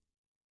that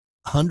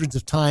hundreds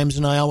of times,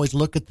 and I always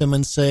look at them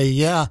and say,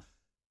 yeah,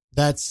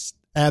 that's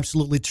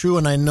absolutely true.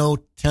 And I know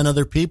 10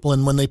 other people,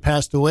 and when they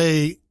passed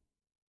away,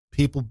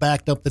 people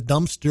backed up the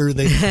dumpster.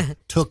 They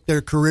took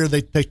their career.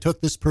 They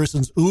took this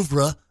person's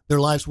oeuvre, their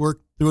life's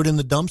work, threw it in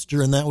the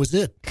dumpster, and that was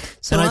it.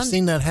 So and I've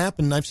seen that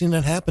happen. I've seen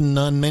that happen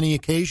on many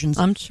occasions.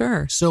 I'm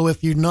sure. So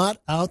if you're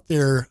not out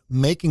there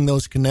making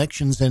those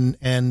connections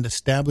and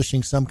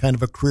establishing some kind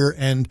of a career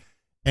and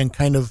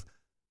kind of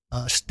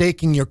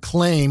staking your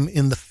claim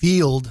in the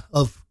field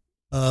of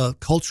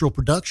cultural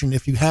production,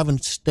 if you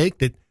haven't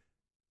staked it,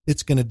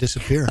 it's going to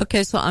disappear.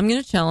 Okay, so I'm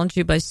going to challenge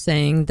you by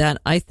saying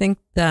that I think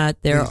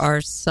that there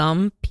are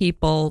some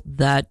people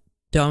that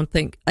don't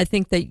think, I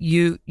think that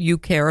you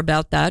care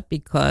about that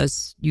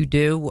because you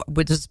do,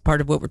 which is part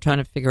of what we're trying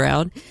to figure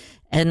out.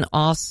 And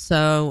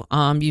also,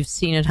 you've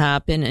seen it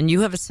happen, and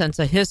you have a sense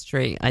of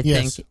history, I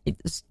think.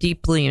 It's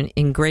deeply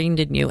ingrained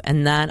in you,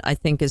 and that, I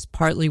think, is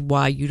partly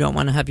why you don't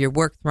want to have your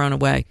work thrown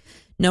away.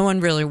 No one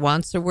really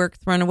wants their work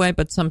thrown away,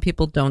 but some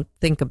people don't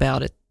think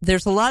about it.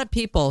 There's a lot of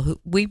people who,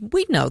 we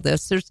know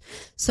this.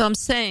 So I'm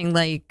saying,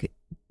 like,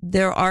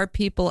 there are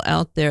people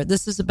out there.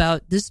 This is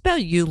about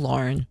you,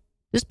 Lauren.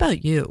 This is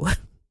about you.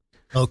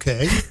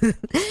 Okay.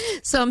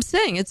 So I'm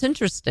saying it's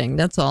interesting.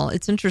 That's all.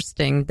 It's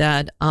interesting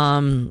that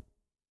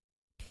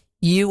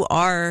you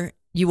are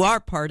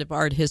part of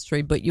art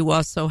history, but you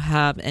also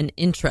have an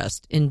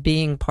interest in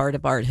being part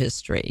of art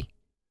history.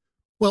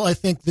 Well, I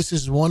think this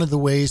is one of the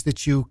ways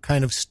that you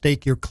kind of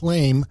stake your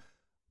claim.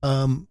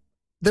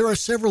 There are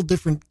several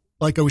different,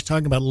 like I was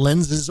talking about,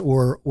 lenses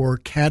or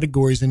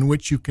categories in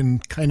which you can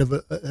kind of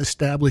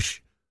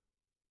establish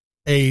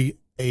a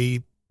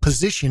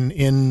position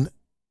in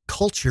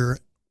culture.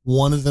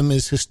 One of them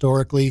is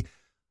historically,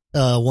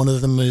 one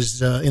of them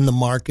is in the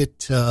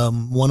market,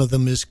 one of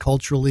them is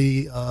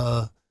culturally.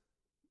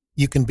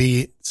 You can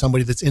be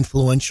somebody that's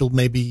influential,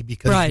 maybe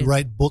because you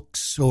write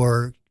books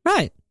or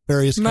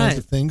various kinds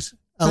of things.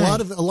 A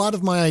lot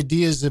of my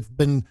ideas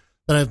that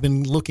I've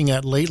been looking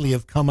at lately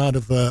have come out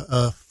of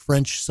a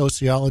French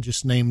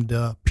sociologist named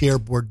Pierre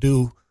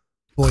Bourdieu,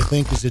 who I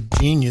think is a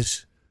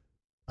genius.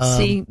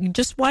 See, you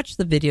just watch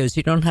the videos.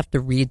 You don't have to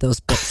read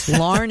those books.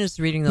 Lauren is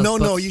reading those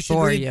books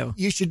for you.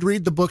 You should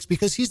read the books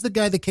because he's the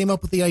guy that came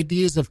up with the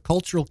ideas of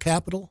cultural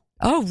capital.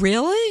 Oh,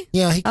 really?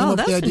 Yeah, he came up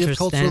with the idea of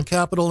cultural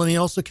capital, and he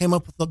also came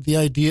up with the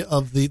idea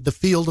of the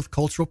field of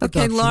cultural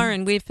production. Okay,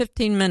 Lauren, we have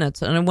 15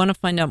 minutes, and I want to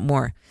find out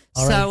more.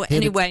 All so right,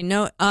 anyway,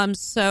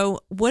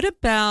 so what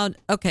about,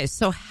 okay,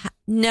 so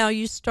Now,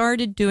 you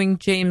started doing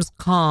James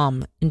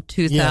Calm in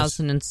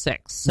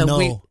 2006.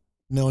 So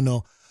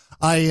No.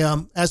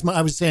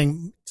 I was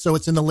saying, so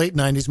it's in the late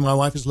 90s. My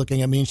wife is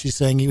looking at me and she's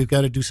saying, you've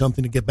got to do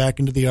something to get back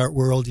into the art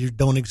world. You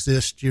don't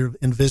exist. You're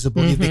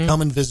invisible. You've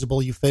become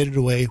invisible. You faded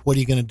away. What are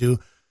you going to do?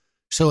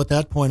 So at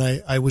that point,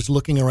 I was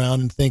looking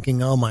around and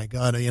thinking, oh my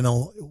God,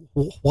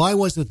 why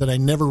was it that I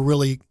never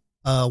really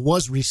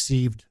was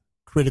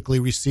critically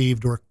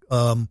received or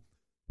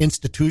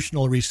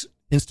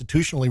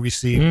institutionally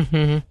received?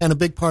 And a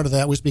big part of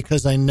that was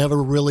because I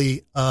never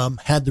really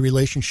had the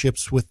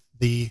relationships with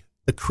the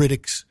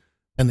critics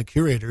and the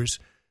curators.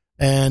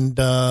 And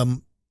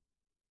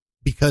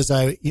because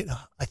I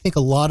think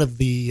a lot of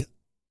the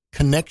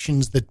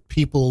connections that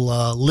people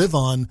live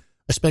on,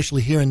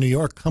 especially here in New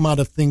York, come out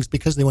of things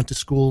because they went to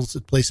schools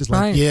at places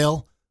like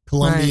Yale,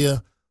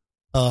 Columbia,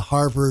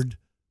 Harvard,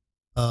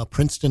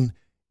 Princeton.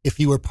 If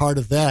you were part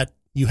of that,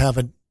 you have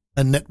a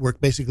network.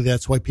 Basically,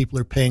 that's why people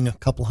are paying a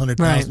couple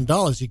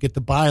 $100,000. You get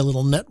to buy a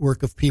little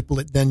network of people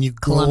that then you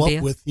grow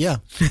up with. Yeah,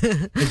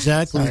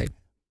 exactly.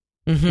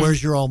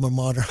 Where's your alma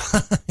mater?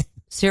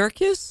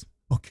 Syracuse?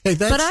 Okay,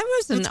 but I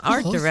was an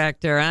art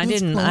director. I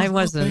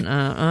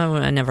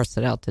never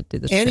set out to do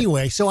this.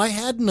 Anyway, so I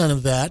had none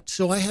of that.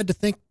 So I had to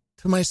think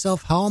to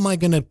myself, how am I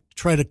going to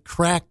try to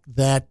crack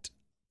that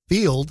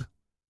field?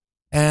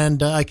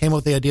 And I came up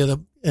with the idea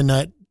and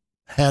I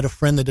had a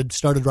friend that had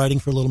started writing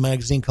for a little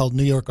magazine called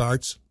New York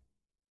Arts.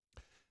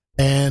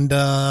 And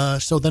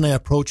so then I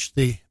approached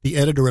the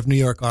editor of New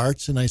York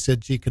Arts and I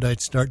said, gee, could I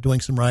start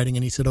doing some writing?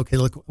 And he said, okay,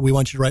 look, we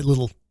want you to write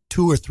little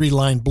 2 or 3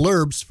 line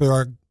blurbs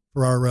for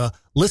our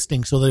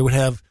listing. So they would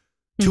have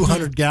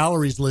 200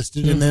 galleries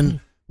listed, and then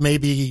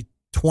maybe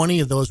 20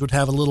 of those would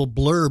have a little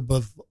blurb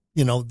of,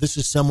 this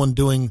is someone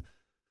doing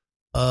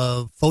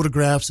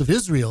photographs of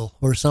Israel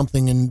or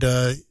something. And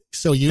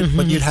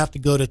but you'd have to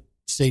go to,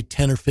 say,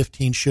 10 or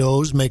 15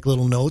 shows, make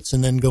little notes,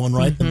 and then go and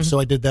write them. So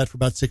I did that for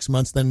about 6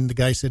 months. Then the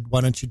guy said, why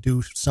don't you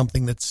do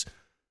something that's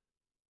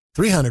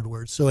 300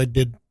 words? So I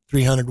did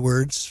 300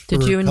 words.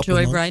 Did you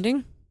enjoy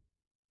writing?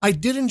 I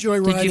did enjoy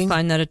writing. Did you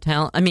find that a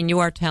talent? I mean, you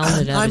are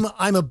talented at it.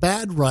 I'm a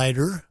bad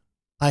writer.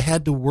 I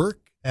had to work.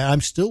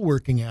 I'm still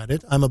working at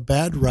it. I'm a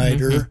bad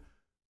writer.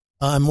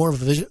 I'm more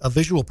of a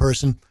visual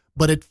person,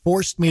 but it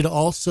forced me to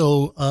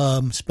also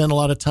spend a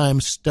lot of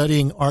time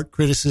studying art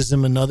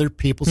criticism and other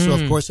people. So,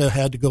 of course, I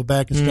had to go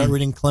back and start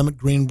reading Clement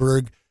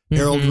Greenberg,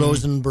 Harold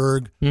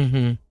Rosenberg,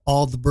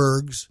 all the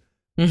Bergs.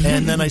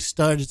 And then I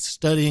started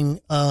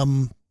studying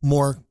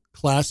more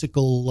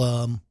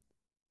classical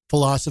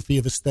philosophy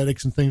of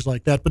aesthetics and things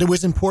like that. But it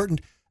was important.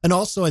 And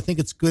also, I think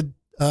it's good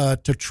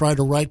to try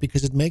to write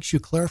because it makes you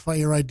clarify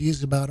your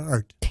ideas about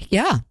art.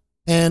 Yeah.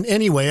 And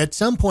anyway, at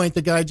some point,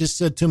 the guy just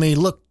said to me,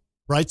 look,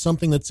 write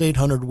something that's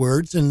 800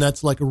 words, and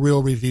that's like a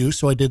real review.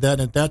 So I did that.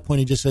 And at that point,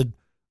 he just said,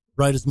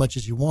 write as much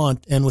as you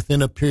want. And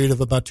within a period of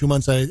about 2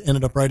 months, I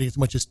ended up writing as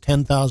much as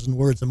 10,000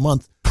 words a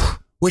month,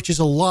 which is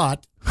a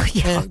lot.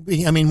 Yeah.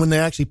 And, I mean, when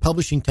they're actually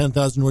publishing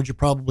 10,000 words, you're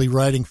probably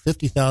writing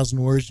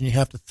 50,000 words, and you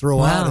have to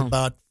throw out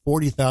about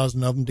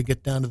 40,000 of them to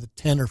get down to the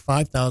 10 or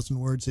 5,000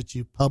 words that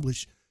you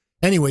publish.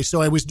 Anyway,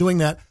 so I was doing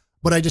that,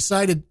 but I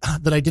decided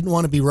that I didn't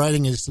want to be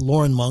writing as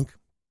Lauren Monk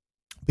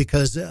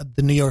because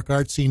the New York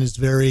art scene is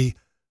very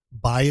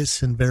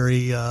biased and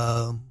very,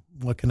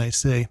 what can I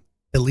say,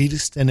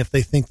 elitist. And if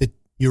they think that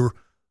you're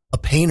a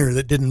painter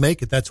that didn't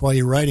make it, that's why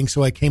you're writing.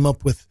 So I came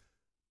up with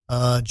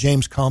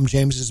James Calm.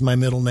 James is my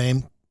middle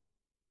name.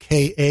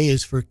 K.A.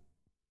 is for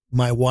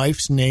my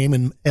wife's name,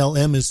 and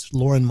L.M. is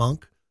Lauren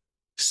Monk.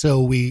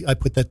 So I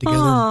put that together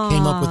and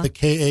came up with the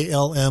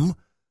K-A-L-M.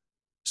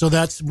 So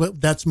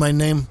that's my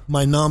name,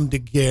 my nom de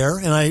guerre.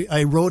 And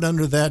I wrote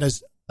under that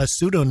as a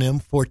pseudonym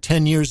for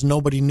 10 years.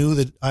 Nobody knew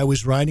that I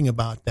was writing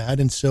about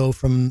that. And so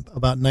from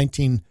about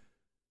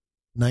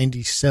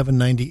 1997,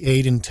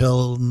 98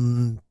 until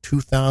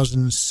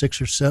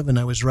 2006 or 7,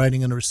 I was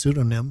writing under a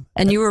pseudonym.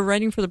 And you were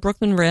writing for the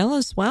Brooklyn Rail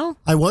as well?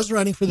 I was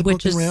writing for the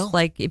Brooklyn Rail. Which is,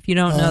 like, if you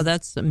don't know,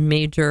 that's a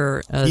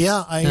major,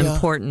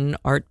 important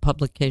art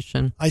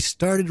publication. I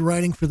started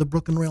writing for the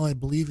Brooklyn Rail, I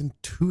believe, in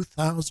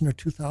 2000 or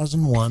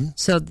 2001.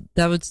 So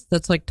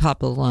that's like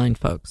top of the line,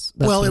 folks.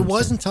 Well, it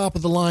wasn't top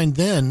of the line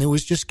then. It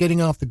was just getting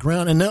off the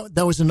ground. And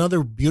that was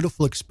another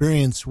beautiful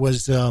experience,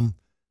 was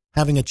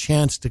having a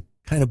chance to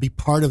kind of be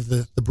part of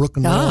the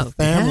Brooklyn Rail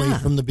family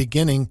from the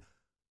beginning,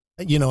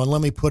 and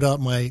let me put out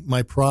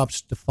my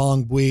props to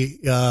Fong Bui.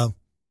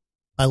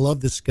 I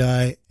love this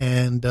guy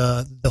and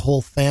the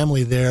whole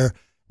family there.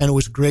 And it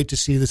was great to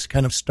see this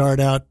kind of start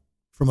out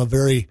from a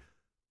very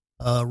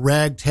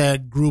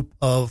ragtag group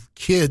of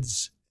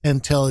kids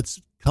until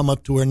it's come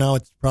up to where now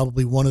it's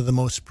probably one of the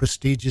most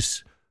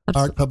prestigious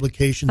art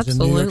publications in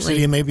New York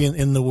City and maybe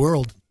in the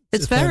world.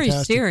 It's very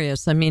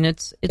serious. I mean,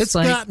 it's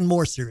like, gotten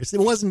more serious.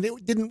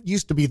 It didn't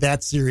used to be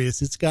that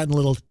serious. It's gotten a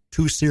little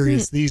too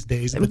serious these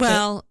days.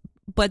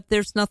 But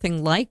there's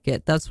nothing like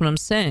it. That's what I'm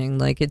saying.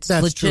 Like, it's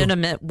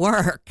legitimate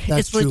work.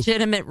 That's it's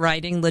legitimate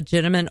writing,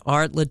 legitimate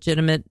art,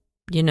 legitimate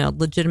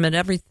legitimate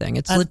everything.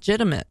 It's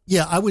legitimate.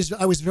 Yeah, I was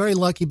very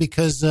lucky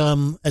because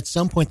at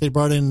some point they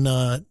brought in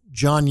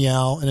John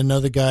Yao and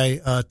another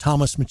guy,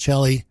 Thomas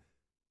Michelli,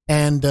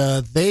 and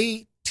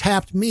they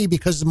tapped me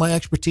because of my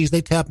expertise.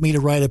 They tapped me to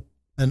write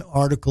an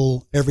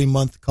article every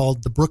month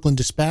called the Brooklyn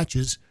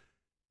Dispatches.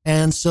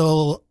 And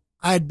so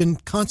I had been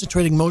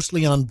concentrating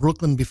mostly on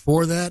Brooklyn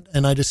before that,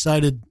 and I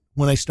decided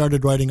when I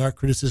started writing art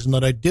criticism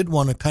that I did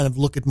want to kind of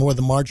look at more of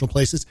the marginal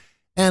places.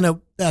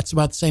 And that's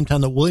about the same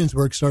time that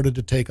Williamsburg started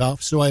to take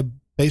off. So I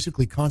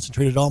basically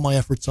concentrated all my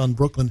efforts on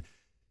Brooklyn.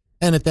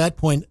 And at that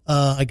point,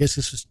 I guess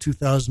this was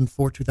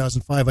 2004,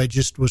 2005, I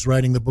just was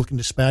writing the Brooklyn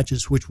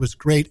Dispatches, which was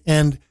great.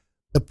 And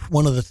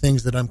one of the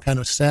things that I'm kind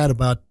of sad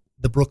about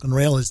the Brooklyn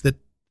Rail is that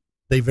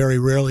they very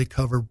rarely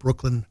cover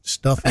Brooklyn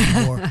stuff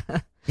anymore,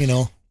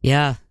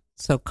 Yeah,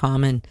 so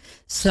common.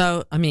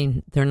 So, I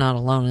mean, they're not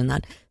alone in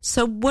that.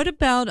 So what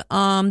about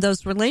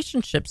those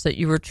relationships that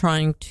you were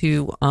trying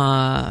to,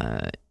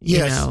 Well,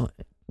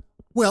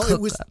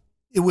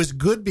 it was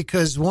good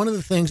because one of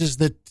the things is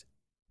that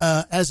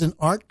as an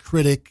art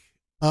critic,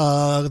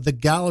 the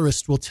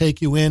gallerist will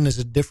take you in as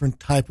a different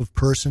type of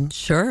person.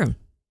 Sure.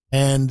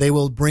 And they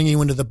will bring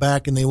you into the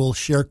back and they will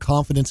share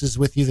confidences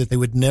with you that they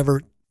would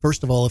never.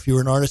 First of all, if you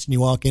were an artist and you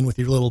walk in with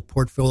your little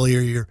portfolio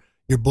or your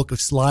book of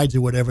slides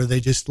or whatever,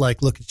 they just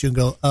like look at you and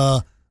go,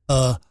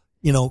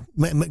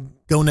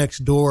 go next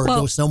door,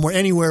 go somewhere,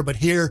 anywhere but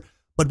here.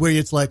 But where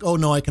it's like, oh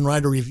no, I can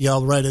write a review.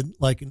 I'll write an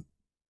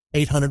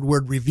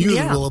 800-word review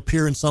that will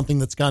appear in something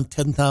that's got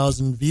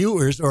 10,000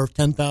 viewers or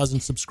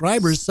 10,000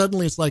 subscribers.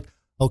 Suddenly it's like,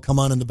 oh, come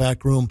on in the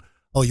back room.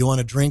 Oh, you want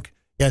a drink?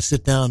 Yeah,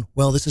 sit down.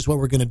 Well, this is what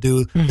we're going to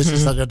do. This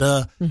is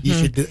da-da-da. You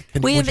should do.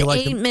 We have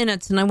 8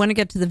 minutes, and I want to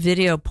get to the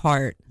video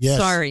part. Yes.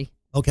 Sorry.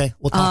 Okay,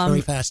 we'll talk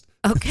very fast.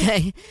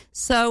 Okay.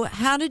 So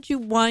how did you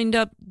wind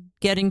up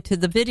getting to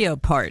the video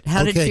part?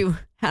 How did you?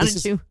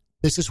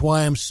 This is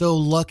why I'm so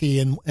lucky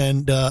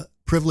and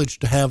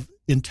privileged to have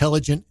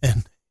intelligent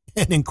and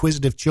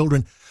inquisitive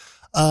children.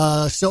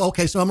 So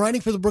I'm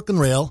writing for the Brooklyn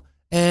Rail.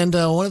 And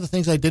one of the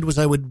things I did was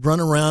I would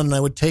run around and I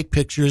would take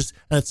pictures.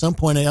 And at some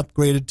point I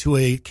upgraded to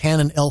a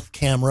Canon ELPH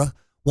camera.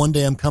 One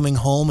day I'm coming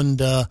home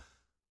and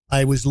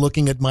I was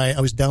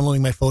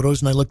downloading my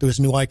photos and I looked, there was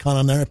a new icon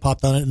on there. I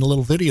popped on it and a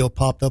little video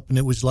popped up and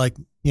it was like,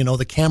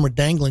 the camera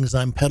dangling as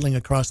I'm pedaling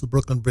across the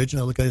Brooklyn Bridge. And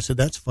I looked at it and said,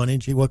 that's funny.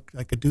 Gee,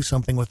 I could do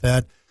something with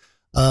that.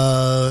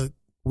 A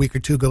week or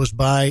two goes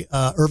by.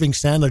 Irving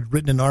Sandler had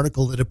written an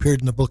article that appeared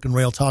in the Brooklyn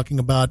Rail talking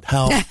about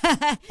how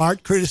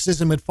art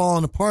criticism had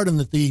fallen apart and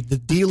that the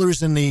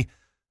dealers and the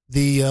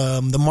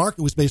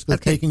market was basically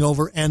taking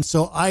over. And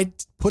so I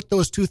put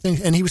those two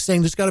things, and he was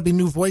saying there's got to be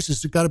new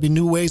voices, there's got to be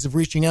new ways of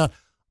reaching out.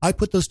 I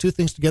put those two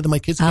things together. My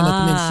kids came up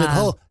to me and said,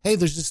 "Oh, hey,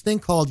 there's this thing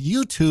called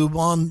YouTube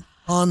on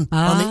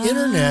the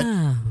internet,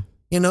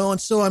 And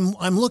so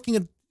I'm looking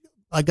at.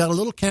 I got a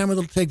little camera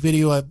that'll take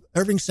video.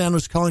 Irving Sandler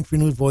was calling for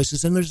new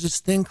voices, and there's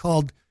this thing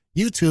called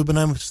YouTube, and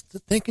I was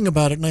thinking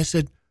about it, and I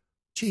said,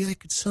 gee, I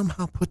could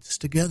somehow put this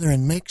together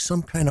and make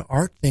some kind of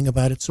art thing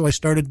about it. So I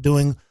started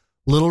doing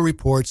little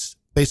reports,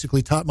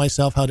 basically taught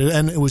myself how to,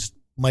 and it was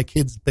my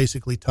kids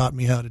basically taught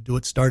me how to do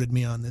it, started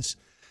me on this.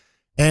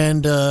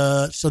 And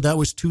so that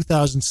was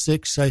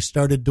 2006. I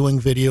started doing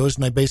videos,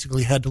 and I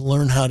basically had to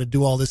learn how to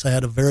do all this. I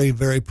had a very,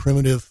 very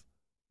primitive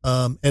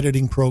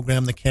editing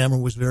program. The camera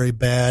was very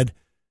bad.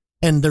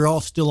 And they're all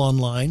still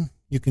online.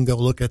 You can go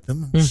look at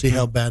them and see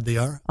how bad they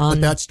are.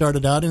 But that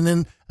started out. And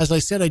then, as I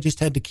said, I just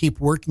had to keep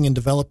working and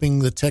developing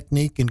the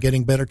technique and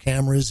getting better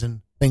cameras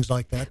and things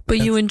like that. But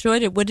you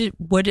enjoyed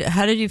it.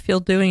 How did you feel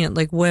doing it?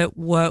 Like,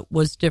 what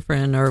was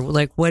different, or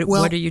like,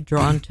 what are you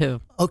drawn to?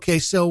 Okay,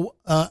 so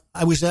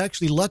I was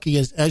actually lucky,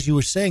 as you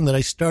were saying, that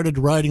I started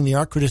writing the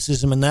art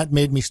criticism, and that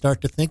made me start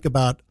to think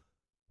about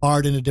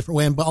art in a different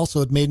way. And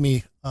also it made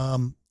me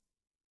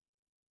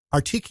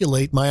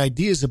articulate my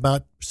ideas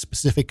about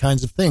specific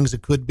kinds of things.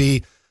 It could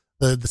be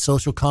the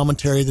social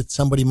commentary that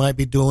somebody might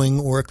be doing,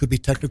 or it could be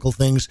technical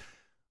things.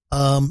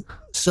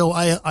 So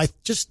I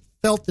just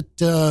felt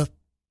that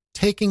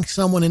taking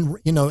someone in,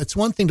 it's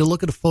one thing to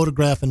look at a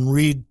photograph and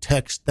read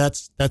text.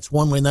 That's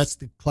one way, and that's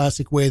the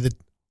classic way that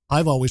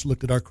I've always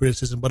looked at art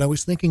criticism. But I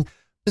was thinking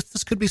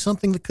this could be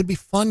something that could be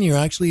fun. You're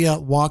actually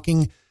out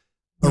walking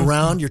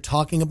around, you're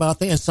talking about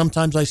things. And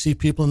sometimes I see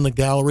people in the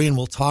gallery and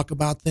we'll talk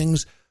about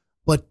things.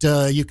 But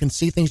you can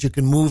see things, you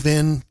can move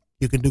in,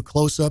 you can do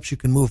close-ups, you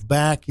can move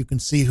back, you can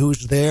see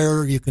who's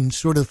there, you can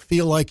sort of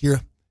feel like you're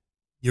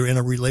in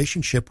a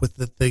relationship with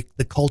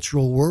the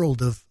cultural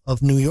world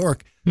of New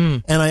York.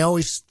 And I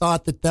always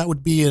thought that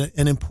would be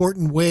an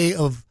important way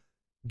of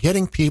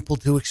getting people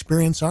to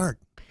experience art.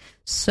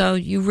 So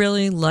you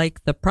really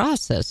like the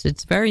process.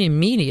 It's very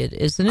immediate,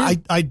 isn't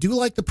it? I do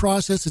like the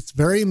process. It's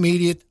very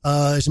immediate.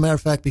 As a matter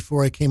of fact,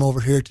 before I came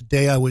over here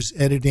today, I was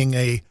editing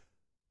a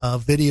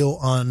video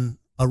on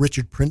a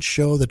Richard Prince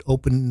show that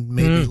opened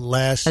maybe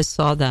last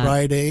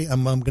Friday.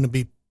 I'm going to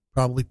be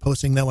probably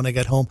posting that when I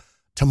get home.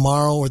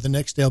 Tomorrow or the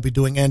next day, I'll be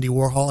doing Andy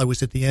Warhol. I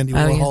was at the Andy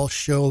Warhol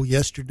show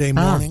yesterday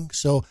morning.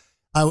 So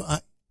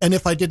And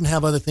if I didn't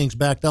have other things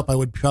backed up, I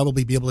would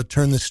probably be able to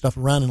turn this stuff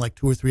around in like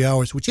 2 or 3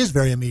 hours, which is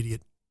very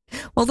immediate.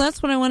 Well,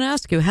 that's what I want to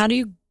ask you. How do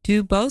you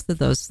do both of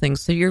those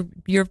things? So you're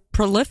a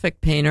prolific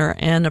painter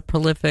and a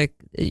prolific,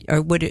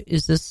 or what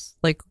is this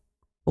like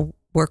a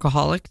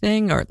workaholic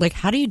thing, or like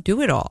how do you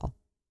do it all?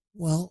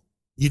 Well,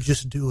 you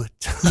just do it.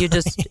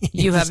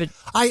 You have it.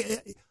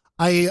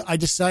 I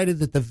decided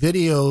that the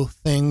video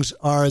things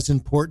are as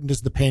important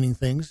as the painting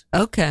things.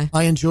 Okay.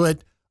 I enjoy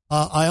it.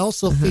 I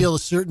also feel a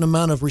certain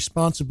amount of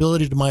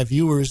responsibility to my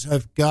viewers.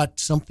 I've got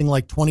something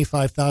like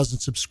 25,000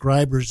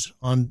 subscribers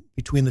on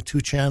between the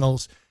two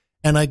channels,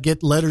 and I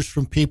get letters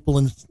from people.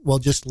 And well,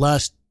 just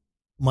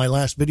my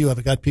last video,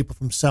 I've got people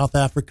from South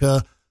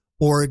Africa,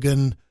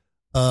 Oregon,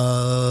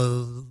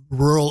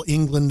 rural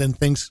England, and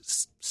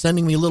things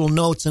sending me little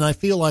notes. And I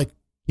feel like,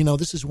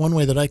 this is one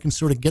way that I can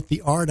sort of get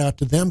the art out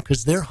to them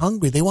because they're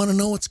hungry. They want to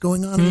know what's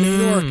going on in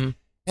New York,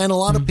 and a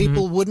lot of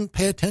people wouldn't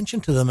pay attention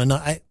to them. And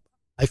I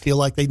feel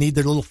like they need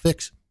their little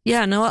fix.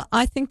 Yeah, no,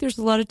 I think there's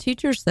a lot of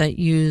teachers that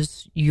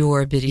use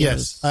your videos.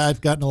 Yes, I've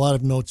gotten a lot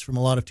of notes from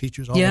a lot of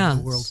teachers all over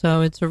the world.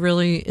 So it's a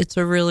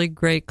really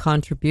great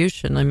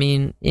contribution. I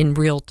mean, in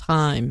real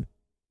time,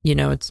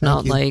 it's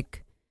not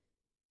like,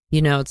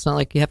 it's not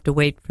like you have to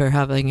wait for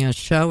having a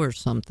show or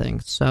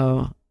something.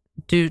 So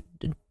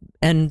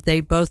and they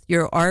both,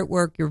 your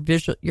artwork, your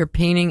visual, your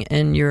painting,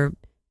 and your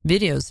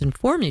videos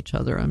inform each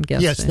other, I'm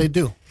guessing. Yes, they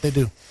do. They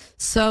do.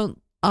 So,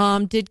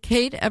 did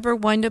Kate ever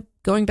wind up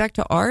going back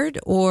to art,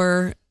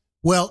 or?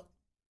 Well,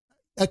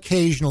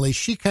 occasionally.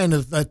 She kind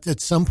of, at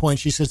some point,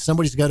 she said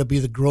somebody's got to be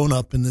the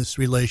grown-up in this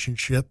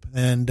relationship,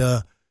 and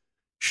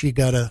she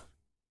got a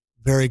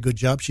very good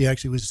job. She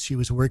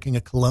was working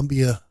at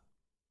Columbia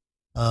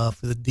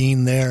for the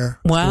dean there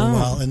for a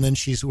while, and then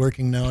she's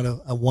working now at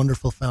a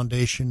wonderful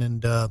foundation,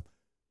 and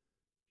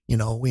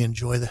we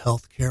enjoy the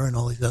health care and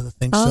all these other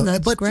things. Oh,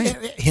 that's great.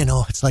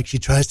 It's like she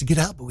tries to get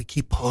out, but we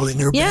keep pulling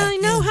her back. Yeah, I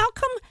know.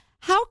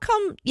 How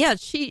come? Yeah,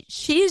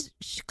 she's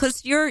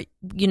because you're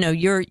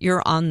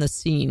on the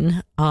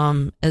scene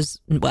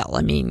as well.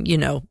 I mean,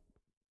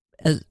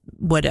 as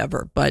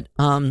whatever, but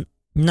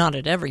not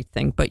at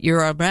everything. But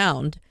you're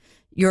around.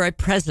 You're a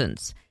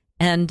presence.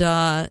 And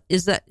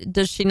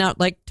does she not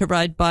like to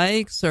ride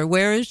bikes, or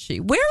where is she?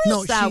 Where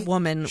is that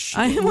woman?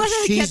 I want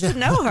to get to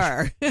know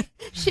her.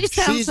 She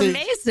sounds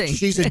amazing.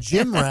 She's a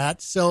gym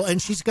rat,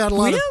 and she's got a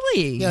lot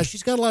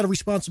she's got a lot of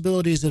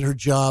responsibilities at her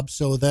job,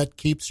 so that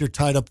keeps her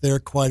tied up there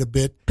quite a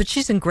bit. But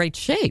she's in great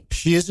shape.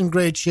 She is in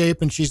great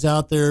shape, and she's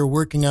out there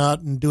working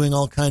out and doing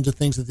all kinds of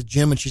things at the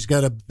gym, and she's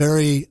got a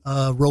very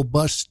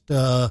robust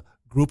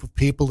group of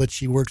people that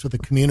she works with, the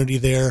community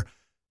there.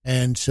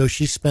 And so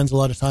she spends a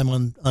lot of time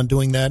on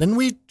doing that, and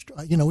we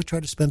try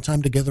to spend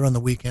time together on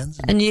the weekends.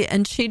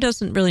 And she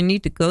doesn't really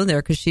need to go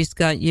there because she's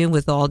got you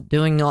with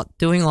doing all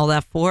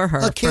that for her.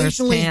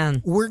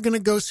 Occasionally, we're going to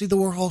go see the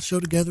Warhol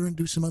show together and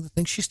do some other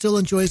things. She still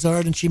enjoys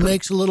art, and she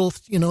makes a little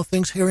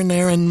things here and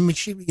there, and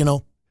she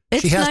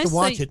has to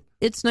watch it.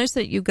 It's nice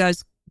that you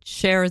guys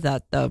share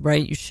that, though,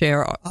 right? You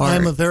share art.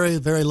 I'm a very,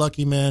 very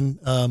lucky man.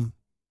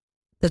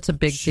 That's a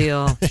big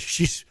deal.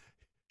 She's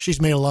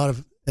made a lot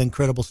of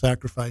incredible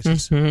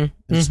sacrifices, and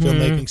still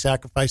making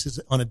sacrifices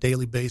on a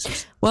daily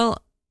basis. Well,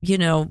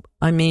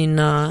 I mean,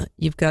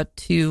 you've got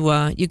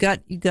to,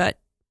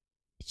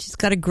 she's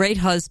got a great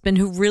husband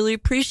who really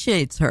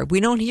appreciates her.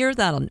 We don't hear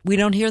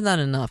that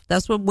enough.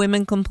 That's what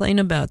women complain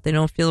about. They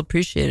don't feel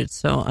appreciated.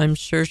 So I'm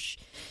sure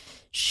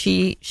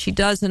she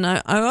does. And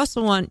I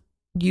also want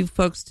you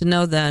folks to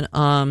know that,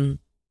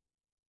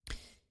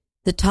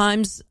 the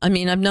times, I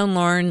mean, I've known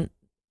Lauren,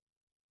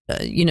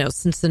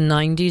 since the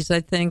 90s,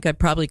 I think. I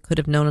probably could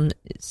have known him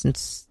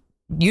since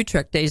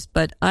Utrecht days,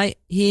 but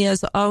he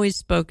has always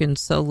spoken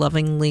so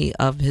lovingly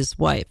of his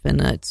wife,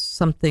 and it's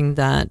something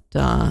that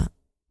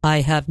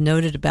I have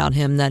noted about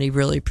him, that he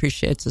really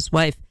appreciates his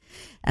wife.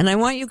 And I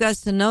want you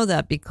guys to know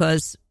that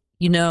because,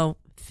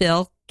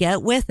 Phil,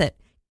 get with it.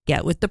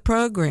 Get with the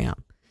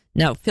program.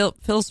 No,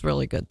 Phil's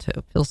really good,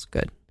 too. Phil's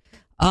good.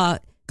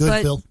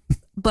 Phil.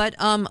 But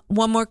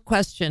one more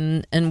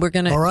question, and we're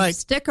gonna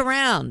stick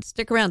around.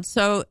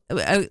 So,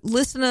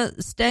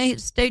 stay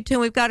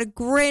tuned. We've got a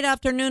great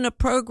afternoon of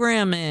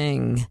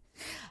programming.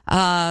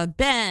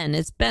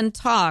 It's Ben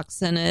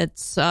Talks, and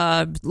it's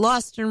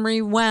Lost and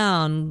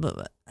Rewound.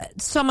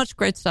 So much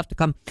great stuff to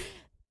come.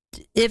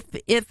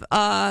 If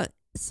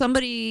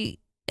somebody,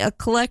 a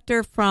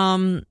collector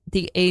from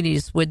the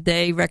 80s, would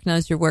they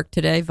recognize your work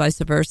today? Vice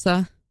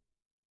versa.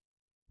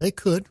 They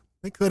could.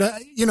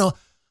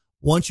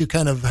 Once you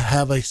kind of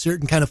have a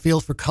certain kind of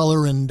feel for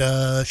color and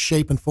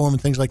shape and form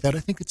and things like that, I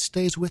think it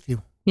stays with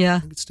you. Yeah. I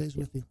think it stays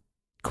with you.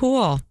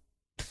 Cool.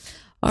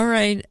 All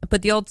right.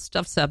 But the old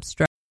stuff's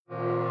abstract.